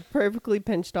have perfectly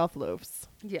pinched off loaves.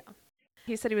 Yeah.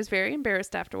 He said he was very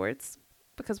embarrassed afterwards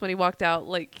because when he walked out,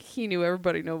 like, he knew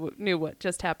everybody knew what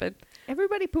just happened.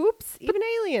 Everybody poops, even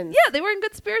aliens. Yeah, they were in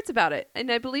good spirits about it.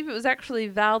 And I believe it was actually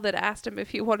Val that asked him if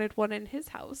he wanted one in his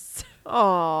house.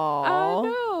 Aww. I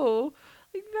know.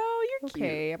 Like, Val, you're cute.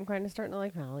 Okay, I'm kind of starting to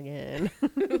like Val again.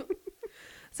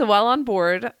 So while on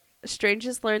board, Strange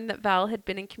has learned that Val had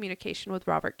been in communication with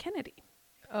Robert Kennedy.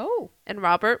 Oh. And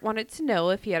Robert wanted to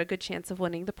know if he had a good chance of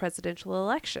winning the presidential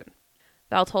election.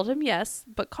 Val told him yes,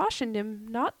 but cautioned him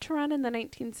not to run in the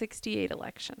 1968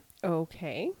 election.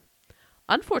 Okay.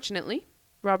 Unfortunately,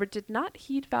 Robert did not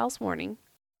heed Val's warning,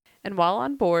 and while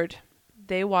on board,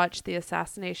 they watched the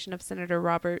assassination of Senator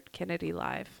Robert Kennedy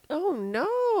live. Oh,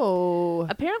 no.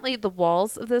 Apparently, the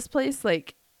walls of this place,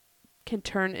 like, can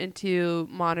turn into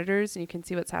monitors, and you can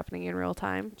see what's happening in real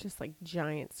time. Just like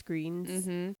giant screens.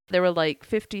 Mm-hmm. There were like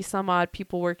 50 some odd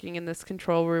people working in this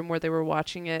control room where they were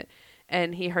watching it,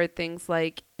 and he heard things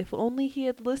like, if only he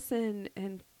had listened,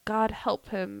 and God help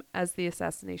him, as the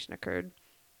assassination occurred.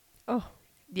 Oh.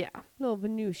 Yeah. Little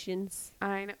Venusians.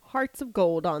 I know. Hearts of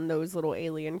gold on those little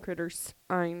alien critters.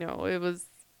 I know. It was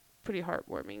pretty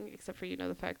heartwarming, except for,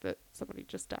 the fact that somebody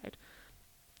just died.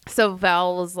 So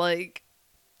Val was like,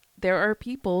 there are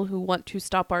people who want to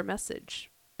stop our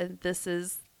message, and this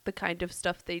is the kind of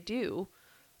stuff they do.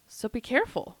 So be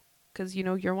careful, because,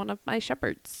 you're one of my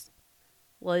shepherds.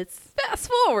 Let's fast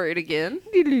forward again.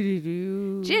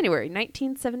 January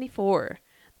 1974.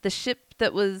 The ship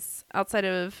that was outside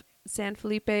of San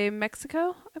Felipe,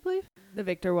 Mexico, I believe. The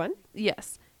Victor one?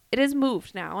 Yes. It has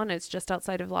moved now, and it's just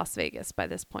outside of Las Vegas by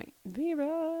this point.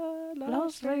 Viva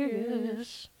Las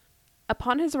Vegas.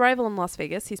 Upon his arrival in Las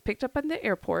Vegas, he's picked up at the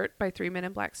airport by 3 men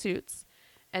in black suits,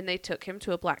 and they took him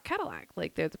to a black Cadillac.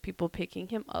 Like, they're the people picking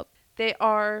him up. They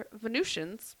are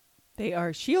Venusians. They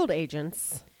are SHIELD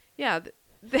agents. Yeah.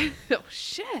 Oh,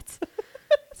 shit.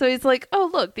 So he's like, oh,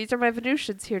 look, these are my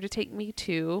Venusians here to take me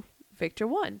to Victor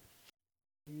 1.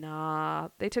 Nah.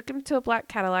 They took him to a black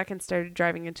Cadillac and started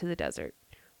driving into the desert.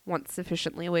 Once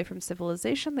sufficiently away from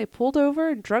civilization, they pulled over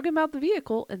and drug him out the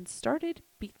vehicle and started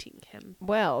beating him.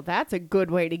 Well, that's a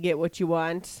good way to get what you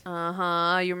want.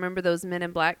 Uh-huh. You remember those men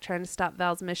in black trying to stop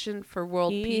Val's mission for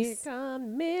world peace? Here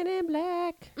come men in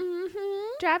black.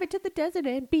 Mm-hmm. Drive it to the desert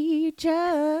and beat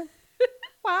ya.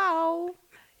 Wow.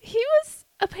 He was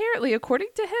apparently, according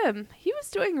to him, he was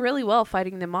doing really well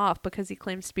fighting them off because he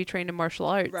claims to be trained in martial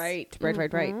arts. Right.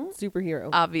 Superhero.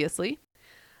 Obviously.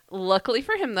 Luckily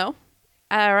for him, though,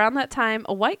 around that time,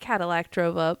 a white Cadillac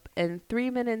drove up and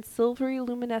 3 men in silvery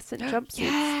luminescent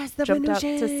jumpsuits jumped out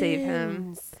to save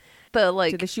him.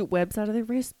 Did they shoot webs out of their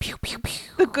wrists? Pew, pew, pew.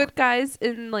 The good guys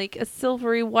in like a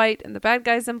silvery white and the bad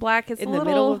guys in black. It's in the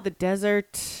middle of the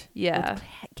desert. Yeah. With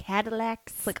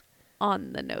Cadillacs. It's like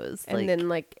on the nose. And then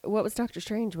like, what was Doctor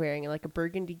Strange wearing? Like a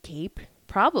burgundy cape?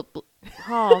 Probably.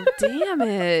 Oh, damn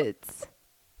it.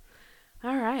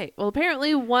 All right. Well,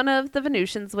 apparently one of the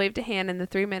Venusians waved a hand and the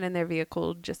 3 men in their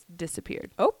vehicle just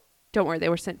disappeared. Oh. Don't worry. They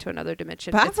were sent to another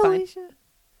dimension. Bye, it's fine. Felicia.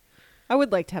 I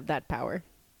would like to have that power.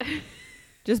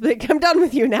 Just be like, I'm done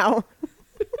with you now.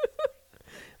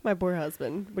 My poor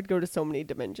husband would go to so many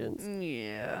dimensions.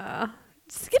 Yeah.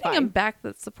 Just getting him back,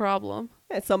 that's the problem.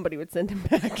 Yeah, somebody would send him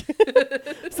back.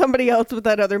 Somebody else with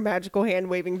that other magical hand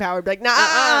waving power would be like,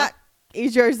 nah,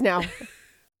 he's yours now.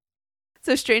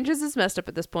 So Stranges is messed up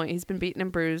at this point. He's been beaten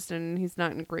and bruised and he's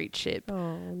not in great shape.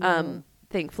 Oh, no.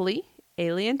 Thankfully,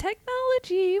 alien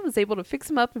technology was able to fix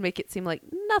him up and make it seem like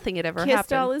nothing had ever happened.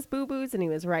 Kissed all his boo-boos and he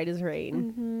was right as rain.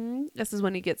 Mm-hmm. This is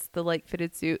when he gets the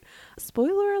light-fitted suit.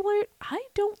 Spoiler alert, I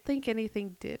don't think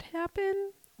anything did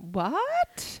happen.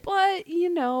 What? But,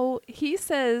 he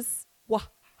says... What?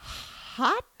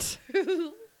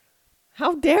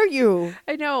 How dare you?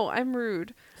 I know, I'm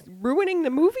rude. Ruining the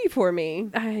movie for me.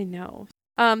 I know.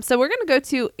 So we're going to go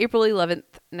to April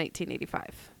 11th,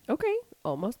 1985. Okay.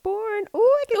 Almost born.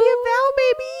 Oh, I can be a Val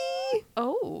baby.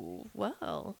 Oh,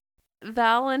 well.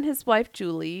 Val and his wife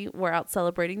Julie were out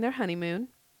celebrating their honeymoon,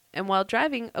 and while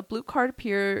driving, a blue car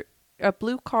appeared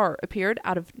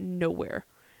out of nowhere.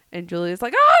 And Julie is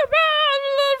like,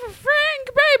 "Oh, Frank,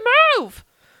 babe, move!"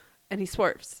 And he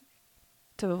swerves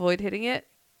to avoid hitting it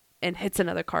and hits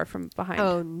another car from behind.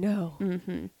 Oh, no.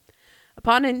 Mm-hmm.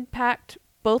 Upon impact,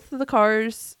 both of the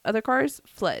other cars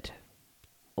fled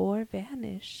or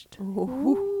vanished.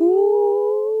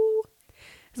 Ooh.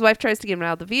 His wife tries to get him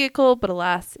out of the vehicle, but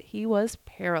alas, he was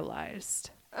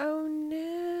paralyzed. Oh,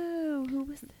 no. Who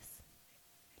was this?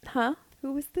 Huh?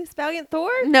 Who was this? Valiant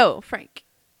Thor? No, Frank.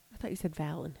 I thought you said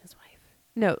Val and his wife.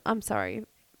 No, I'm sorry.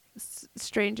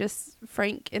 Strangest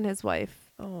Frank and his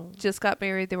wife just got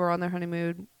married. They were on their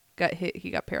honeymoon. Got hit. He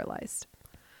got paralyzed.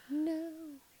 No.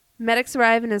 Medics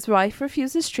arrive and his wife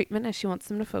refuses treatment as she wants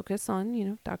them to focus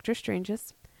on, Dr.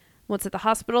 Strange's. Once at the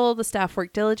hospital, the staff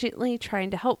worked diligently trying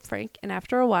to help Frank. And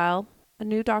after a while, a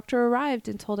new doctor arrived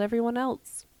and told everyone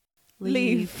else,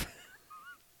 leave.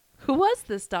 Who was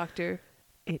this doctor?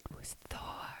 It was Thor.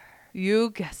 You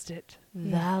guessed it.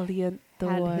 Valiant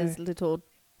Thor. Had his little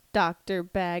doctor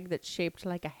bag that's shaped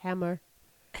like a hammer.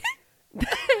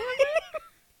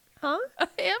 Huh? A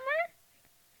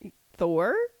hammer?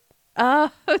 Thor?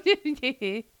 I'm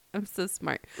so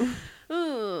smart.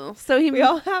 Ooh, so we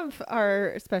all have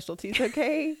our specialties,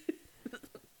 okay?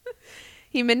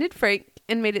 He mended Frank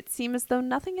and made it seem as though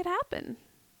nothing had happened.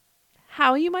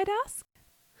 How, you might ask?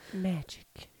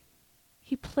 Magic.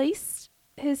 He placed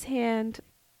his hand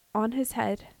on his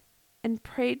head and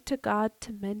prayed to God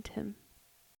to mend him.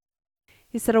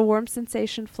 He said a warm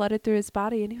sensation flooded through his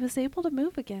body and he was able to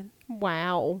move again.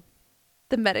 Wow.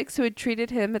 The medics who had treated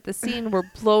him at the scene were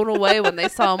blown away when they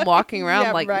saw him walking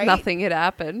around nothing had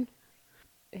happened.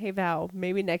 Hey, Val,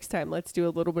 maybe next time let's do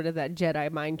a little bit of that Jedi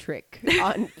mind trick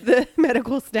on the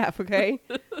medical staff, okay?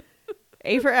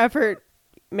 A for effort,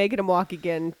 making him walk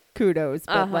again, kudos.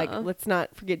 But, let's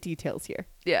not forget details here.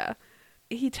 Yeah.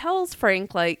 He tells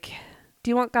Frank,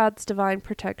 do you want God's divine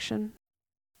protection?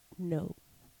 No.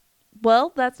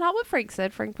 Well, that's not what Frank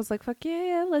said. Frank was like, fuck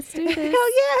yeah, let's do this. Hell yeah,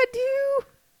 I do.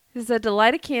 He said to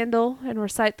light a candle and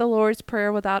recite the Lord's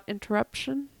Prayer without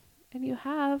interruption, and you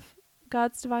have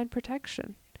God's divine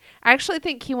protection. I actually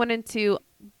think he went into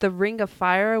the Ring of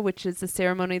Fire, which is a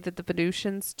ceremony that the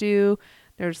Venusians do.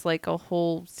 There's a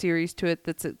whole series to it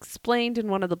that's explained in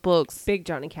one of the books. Big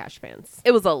Johnny Cash fans.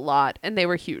 It was a lot, and they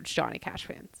were huge Johnny Cash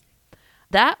fans.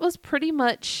 That was pretty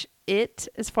much it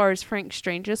as far as Frank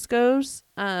Stranges goes.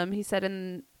 He said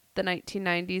in the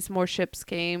 1990s, more ships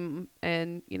came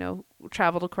and,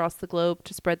 traveled across the globe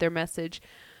to spread their message.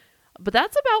 But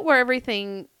that's about where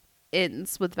everything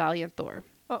ends with Valiant Thor.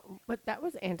 Oh, but that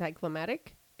was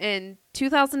anticlimactic. In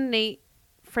 2008,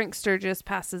 Frank Sturgis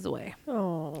passes away.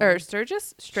 Oh. Or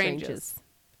Sturgis? Stranges.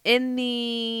 In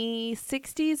the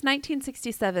 60s,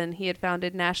 1967, he had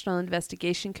founded National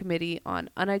Investigation Committee on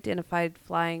Unidentified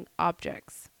Flying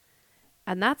Objects.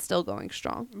 And that's still going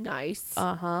strong. Nice.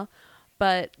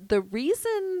 But the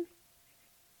reason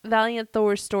Valiant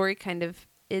Thor's story kind of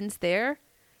ends there,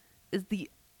 is the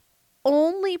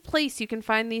only place you can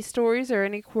find these stories or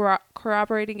any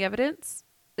corroborating evidence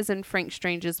is in Frank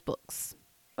Strange's books.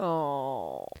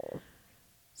 Oh.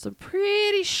 So I'm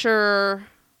pretty sure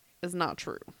is not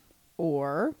true.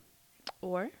 Or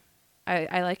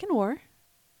I like an or.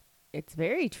 It's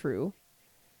very true.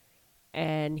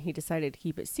 And he decided to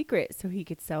keep it secret so he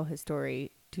could sell his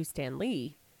story to Stan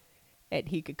Lee. And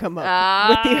he could come up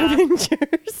with the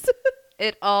Avengers.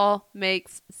 It all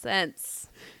makes sense.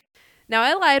 Now,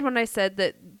 I lied when I said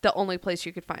that the only place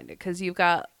you could find it, because you've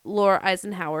got Laura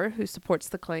Eisenhower, who supports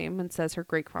the claim and says her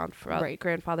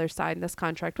great-grandfather signed this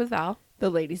contract with Val. The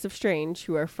Ladies of Strange,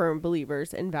 who are firm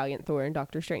believers in Valiant Thor and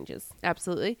Doctor Strange's.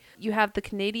 Absolutely. You have the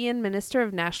Canadian Minister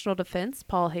of National Defense,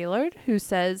 Paul Hayward, who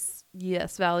says,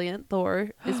 yes, Valiant Thor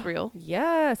is real.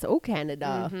 Yes. Oh,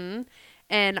 Canada. Mm-hmm.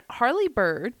 And Harley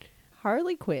Bird.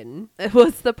 Harley Quinn.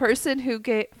 Was the person who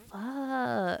gave...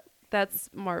 Fuck. That's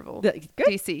Marvel.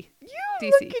 DC.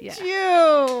 Look at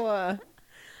you.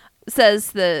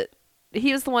 Says that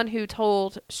he was the one who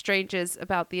told Stranges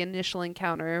about the initial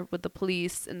encounter with the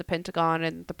police and the Pentagon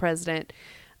and the president.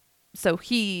 So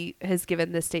he has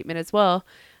given this statement as well.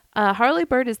 Harley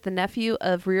Bird is the nephew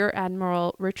of Rear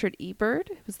Admiral Richard E. Byrd,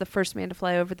 who was the first man to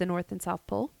fly over the North and South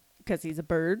Pole. Because he's a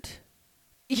bird.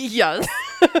 Yes.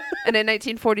 And in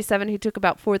 1947, he took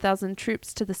about 4,000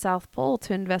 troops to the South Pole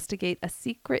to investigate a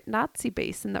secret Nazi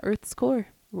base in the Earth's core.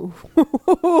 Ooh,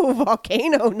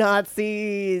 volcano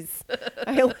Nazis.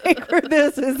 I like where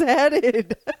this is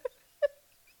headed.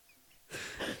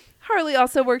 Harley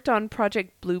also worked on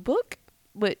Project Blue Book,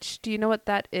 which, do you know what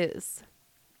that is?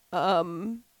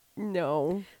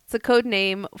 No. It's a code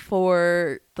name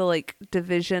for the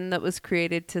division that was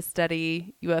created to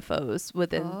study UFOs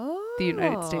within the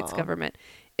United States government.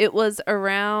 It was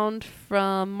around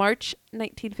from March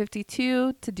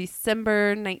 1952 to December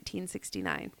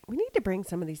 1969. We need to bring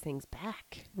some of these things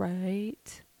back.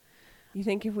 Right. You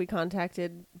think if we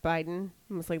contacted Biden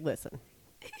and was like, listen,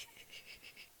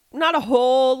 not a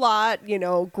whole lot,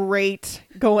 great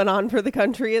going on for the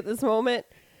country at this moment.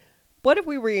 What if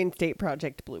we reinstate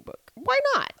Project Blue Book? Why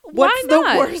not? What's the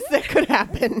worst that could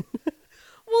happen?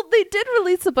 Well, they did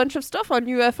release a bunch of stuff on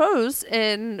UFOs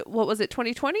in,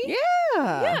 2020?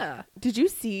 Yeah. Did you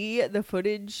see the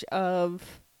footage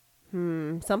of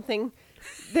something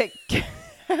that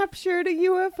captured a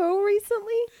UFO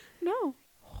recently? No.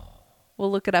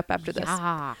 We'll look it up after this.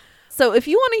 Yeah. So if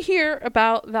you want to hear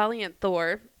about Valiant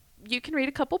Thor, you can read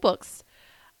a couple books.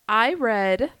 My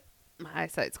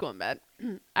eyesight's going bad.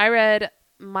 I read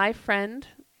My Friend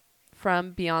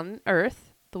from Beyond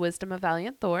Earth, The Wisdom of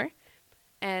Valiant Thor,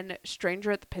 and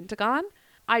Stranger at the Pentagon.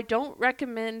 I don't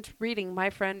recommend reading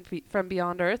My Friend from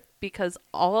Beyond Earth because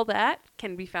all that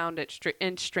can be found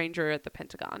in Stranger at the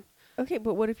Pentagon. Okay,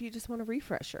 but what if you just want a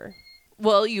refresher?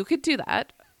 Well, you could do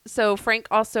that. So Frank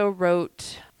also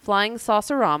wrote Flying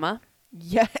Saucerama.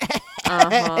 Yes.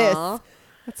 Uh-huh.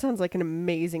 That sounds like an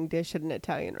amazing dish at an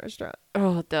Italian restaurant.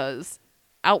 Oh, it does.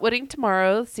 Outwitting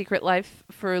Tomorrow, Secrets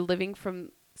for Living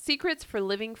from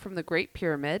the Great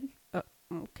Pyramid.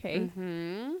 Okay.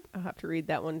 Mm-hmm. I'll have to read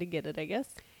that one to get it, I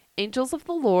guess. Angels of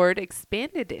the Lord,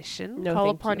 Expanded Edition. No, Call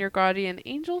upon your guardian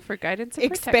angel for guidance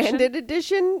and protection. Expanded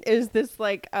Edition? Is this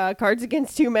like Cards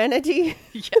Against Humanity?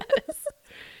 Yes.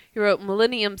 He wrote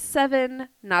Millennium 7,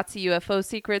 Nazi UFO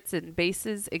Secrets and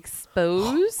Bases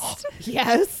Exposed.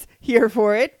 Yes, here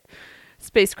for it.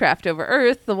 Spacecraft Over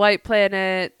Earth, The White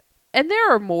Planet. And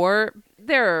there are more.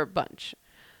 There are a bunch.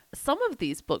 Some of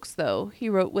these books, though, he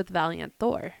wrote with Valiant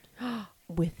Thor.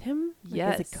 With him?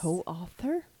 Yes. As a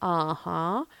co-author?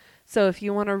 Uh-huh. So if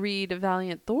you want to read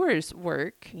Valiant Thor's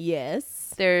work,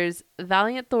 yes, there's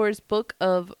Valiant Thor's book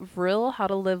of Vril, How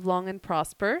to Live Long and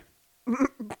Prosper.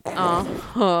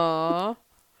 Uh-huh.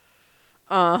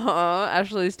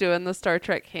 Ashley's doing the Star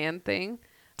Trek hand thing.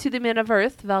 To the Men of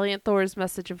Earth, Valiant Thor's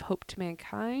Message of Hope to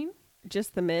Mankind.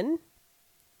 Just the men?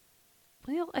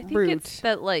 Well, I think it's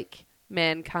that,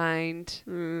 mankind.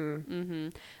 Mm-hmm.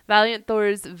 Valiant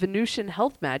Thor's Venusian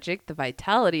Health Magic, The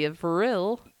Vitality of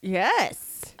Vril.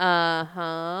 Yes.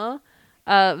 Valiant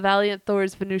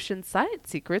Thor's Venusian Science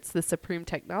Secrets, The Supreme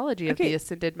Technology of the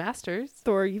Ascended Masters.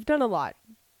 Thor, you've done a lot.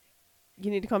 You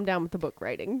need to calm down with the book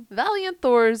writing. Valiant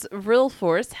Thor's Vril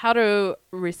Force, How to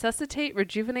Resuscitate,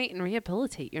 Rejuvenate, and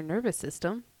Rehabilitate Your Nervous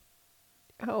System.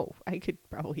 Oh, I could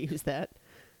probably use that.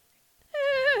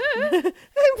 I'm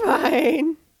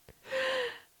fine.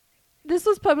 This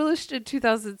was published in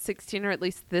 2016, or at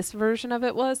least this version of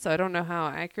it was, so I don't know how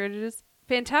accurate it is.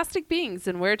 Fantastic Beings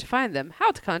and Where to Find Them.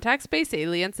 How to Contact Space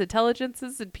Aliens,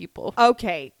 Intelligences, and People.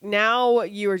 Okay, now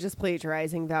you are just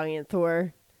plagiarizing Valiant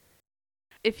Thor.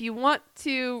 If you want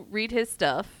to read his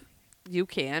stuff, you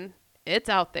can. It's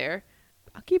out there.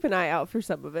 I'll keep an eye out for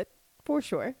some of it, for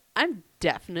sure. I'm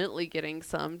definitely getting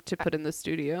some to put in the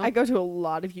studio. I go to a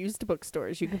lot of used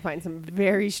bookstores. You can find some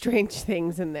very strange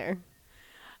things in there.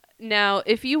 Now,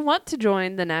 if you want to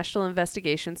join the National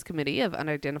Investigations Committee of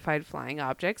Unidentified Flying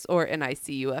Objects, or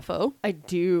NICUFO. I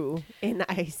do.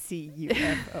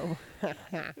 NICUFO.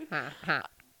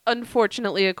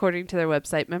 Unfortunately, according to their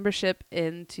website, membership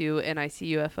into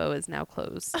NICUFO is now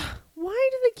closed. Why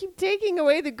do they keep taking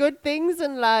away the good things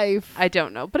in life? I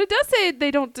don't know. But it does say they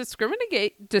don't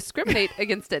discriminate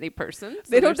against any person.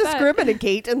 So they don't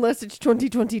discriminate unless it's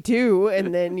 2022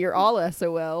 and then you're all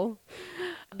SOL.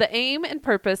 The aim and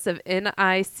purpose of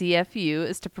NICFU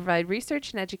is to provide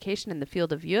research and education in the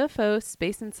field of UFO,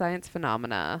 space, and science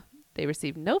phenomena. They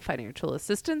receive no financial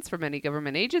assistance from any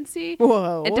government agency.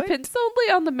 Whoa, and depend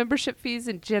solely on the membership fees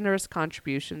and generous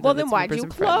contributions. Well, then why'd you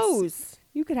close?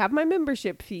 You could have my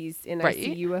membership fees in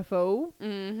NICUFO.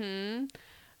 Mm-hmm.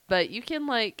 But you can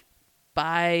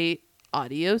buy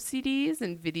audio CDs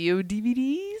and video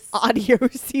DVDs. Audio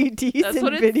CDs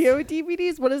and video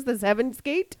DVDs? What is this, Heaven's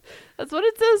Gate? That's what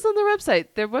it says on their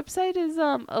website. Their website is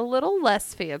a little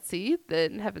less fancy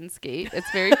than Heaven's Gate. It's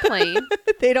very plain.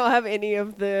 They don't have any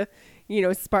of the,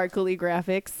 sparkly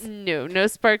graphics. No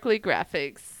sparkly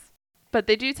graphics. But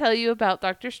they do tell you about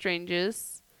Doctor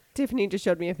Strange's. Tiffany just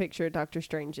showed me a picture of Doctor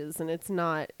Strange's, and it's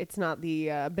not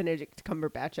the Benedict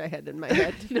Cumberbatch I had in my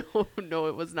head. No,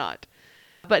 it was not.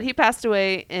 But he passed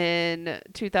away in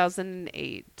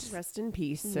 2008. Rest in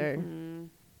peace, sir. Mm-hmm.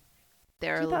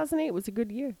 2008 was a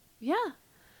good year. Yeah.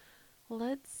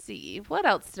 Let's see. What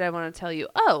else did I want to tell you?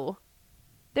 Oh,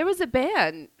 there was a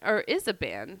band, or is a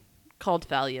band, called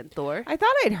Valiant Thor. I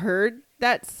thought I'd heard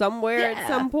that somewhere at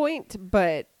some point,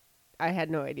 but I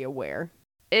had no idea where.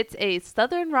 It's a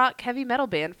southern rock heavy metal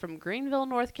band from Greenville,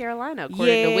 North Carolina,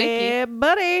 according to Wiki. Yeah,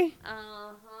 buddy.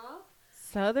 Uh-huh.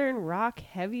 Southern rock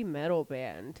heavy metal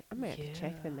band. I'm going to have to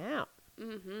check them out.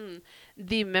 Mm-hmm.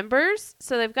 The members,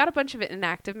 so they've got a bunch of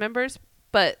inactive members,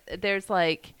 but there's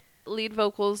lead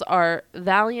vocals are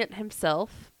Valiant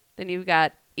himself. Then you've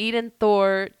got Eden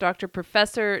Thor, Dr.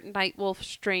 Professor Nightwolf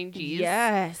Stranges.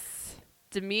 Yes.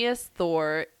 Demeus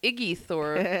Thor, Iggy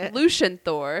Thor, Lucian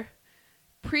Thor.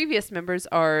 Previous members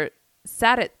are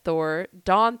Sadat Thor,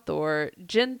 Dawn Thor,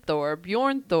 Jin Thor,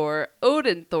 Bjorn Thor,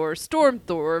 Odin Thor, Storm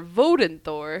Thor, Vodin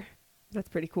Thor. That's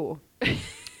pretty cool.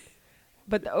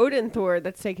 But the Odin Thor,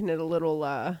 that's taking it a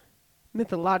little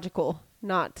mythological,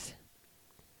 not...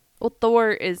 Well, Thor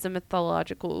is a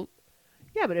mythological...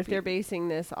 Yeah, but if they're basing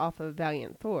this off of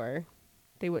Valiant Thor,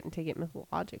 they wouldn't take it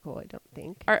mythological, I don't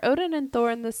think. Are Odin and Thor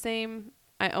in the same...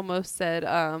 I almost said,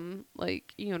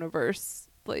 universe,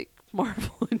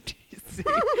 Marvel and DC.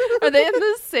 Are they in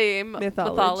the same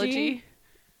mythology?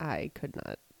 I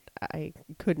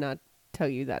could not tell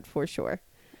you that for sure.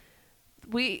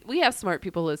 We have smart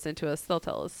people listen to us. They'll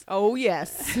tell us. Oh,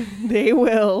 yes. They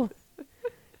will.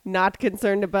 Not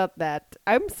concerned about that.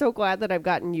 I'm so glad that I've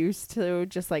gotten used to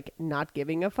just not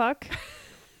giving a fuck.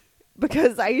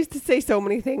 Because I used to say so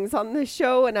many things on this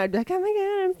show, and I'd be like, oh my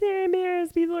God, I'm so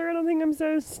embarrassed. People are going to think I'm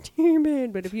so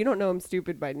stupid. But if you don't know I'm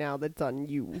stupid by now, that's on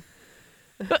you.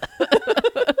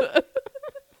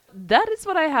 That is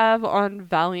what I have on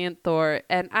Valiant Thor.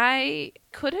 And I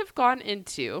could have gone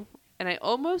into, and I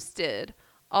almost did,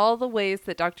 all the ways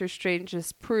that Doctor Strange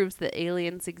just proves that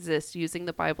aliens exist using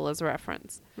the Bible as a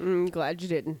reference. Glad you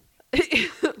didn't.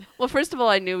 Well, first of all,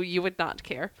 I knew you would not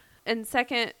care. And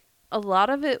second, a lot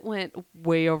of it went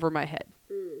way over my head.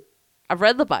 I've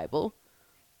read the Bible.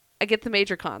 I get the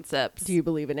major concepts. Do you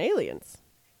believe in aliens?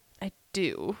 I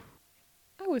do.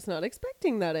 I was not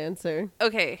expecting that answer.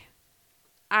 Okay.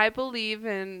 I believe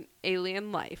in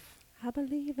alien life. I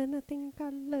believe in the thing I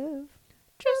love.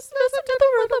 Just listen to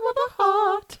the rhythm of the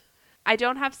heart. I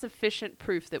don't have sufficient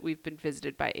proof that we've been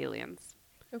visited by aliens.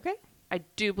 Okay. I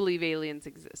do believe aliens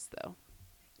exist, though.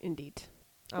 Indeed.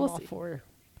 I'm all for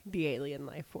the alien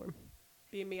life form.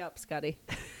 Beam me up, Scotty.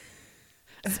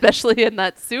 Especially in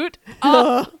that suit.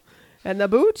 Oh. And the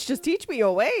boots, just teach me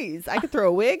your ways. I could throw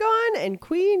a wig on, and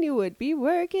Queen, you would be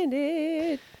working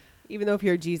it. Even though if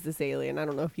you're a Jesus alien, I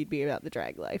don't know if you'd be about the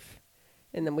drag life.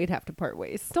 And then we'd have to part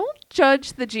ways. Don't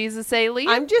judge the Jesus alien.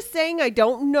 I'm just saying I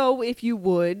don't know if you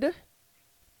would.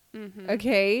 Mm-hmm.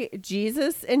 Okay,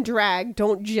 Jesus and drag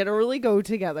don't generally go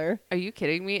together. Are you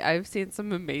kidding me? I've seen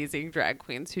some amazing drag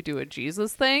queens who do a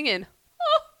Jesus thing and...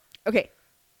 Okay,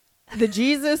 the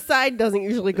Jesus side doesn't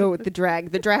usually go with the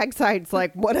drag. The drag side's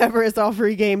like, whatever, it's all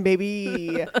free game,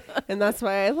 baby. And that's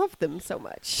why I love them so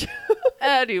much.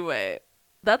 Anyway,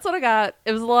 that's what I got.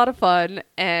 It was a lot of fun,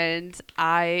 and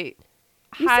I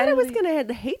You said I was going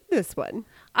to hate this one.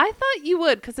 I thought you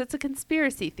would because it's a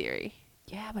conspiracy theory.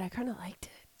 Yeah, but I kind of liked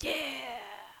it. Yeah.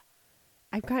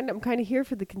 I'm kind of here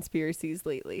for the conspiracies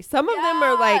lately. Some of them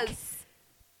are like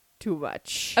too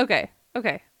much. Okay.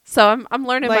 So I'm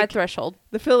learning my threshold.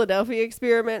 The Philadelphia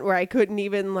experiment where I couldn't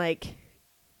even like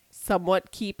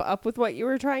somewhat keep up with what you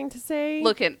were trying to say.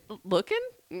 Looking?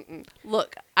 Mm-mm.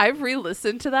 Look, I've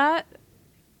re-listened to that.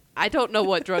 I don't know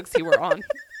what drugs you were on.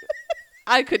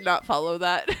 I could not follow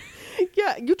that.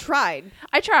 Yeah, you tried.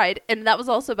 I tried. And that was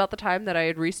also about the time that I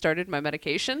had restarted my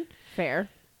medication. Fair.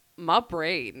 My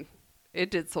brain,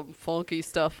 it did some funky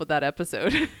stuff with that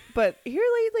episode. But here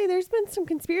lately, there's been some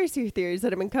conspiracy theories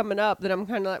that have been coming up that I'm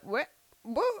kind of like, what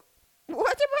am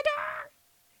I doing?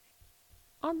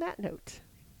 On that note,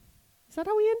 is that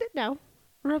how we end it now?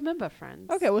 Remember, friends.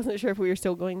 Okay, I wasn't sure if we were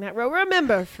still going that route.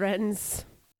 Remember, friends.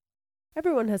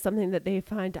 Everyone has something that they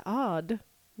find odd,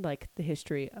 like the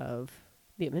history of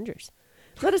the Avengers.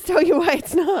 Let us tell you why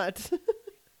it's not.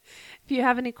 If you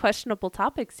have any questionable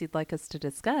topics you'd like us to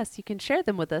discuss, you can share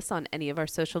them with us on any of our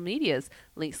social medias.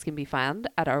 Links can be found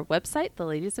at our website,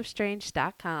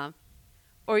 theladiesofstrange.com.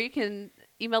 Or you can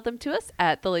email them to us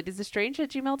at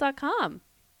theladiesofstrange@gmail.com.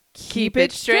 Keep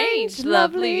it strange,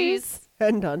 lovelies.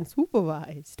 And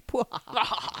unsupervised.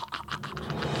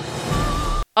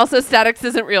 Also, statics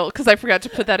isn't real because I forgot to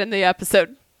put that in the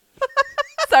episode.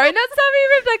 Sorry, not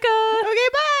sorry, Rebecca. Okay,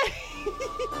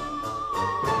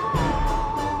 bye.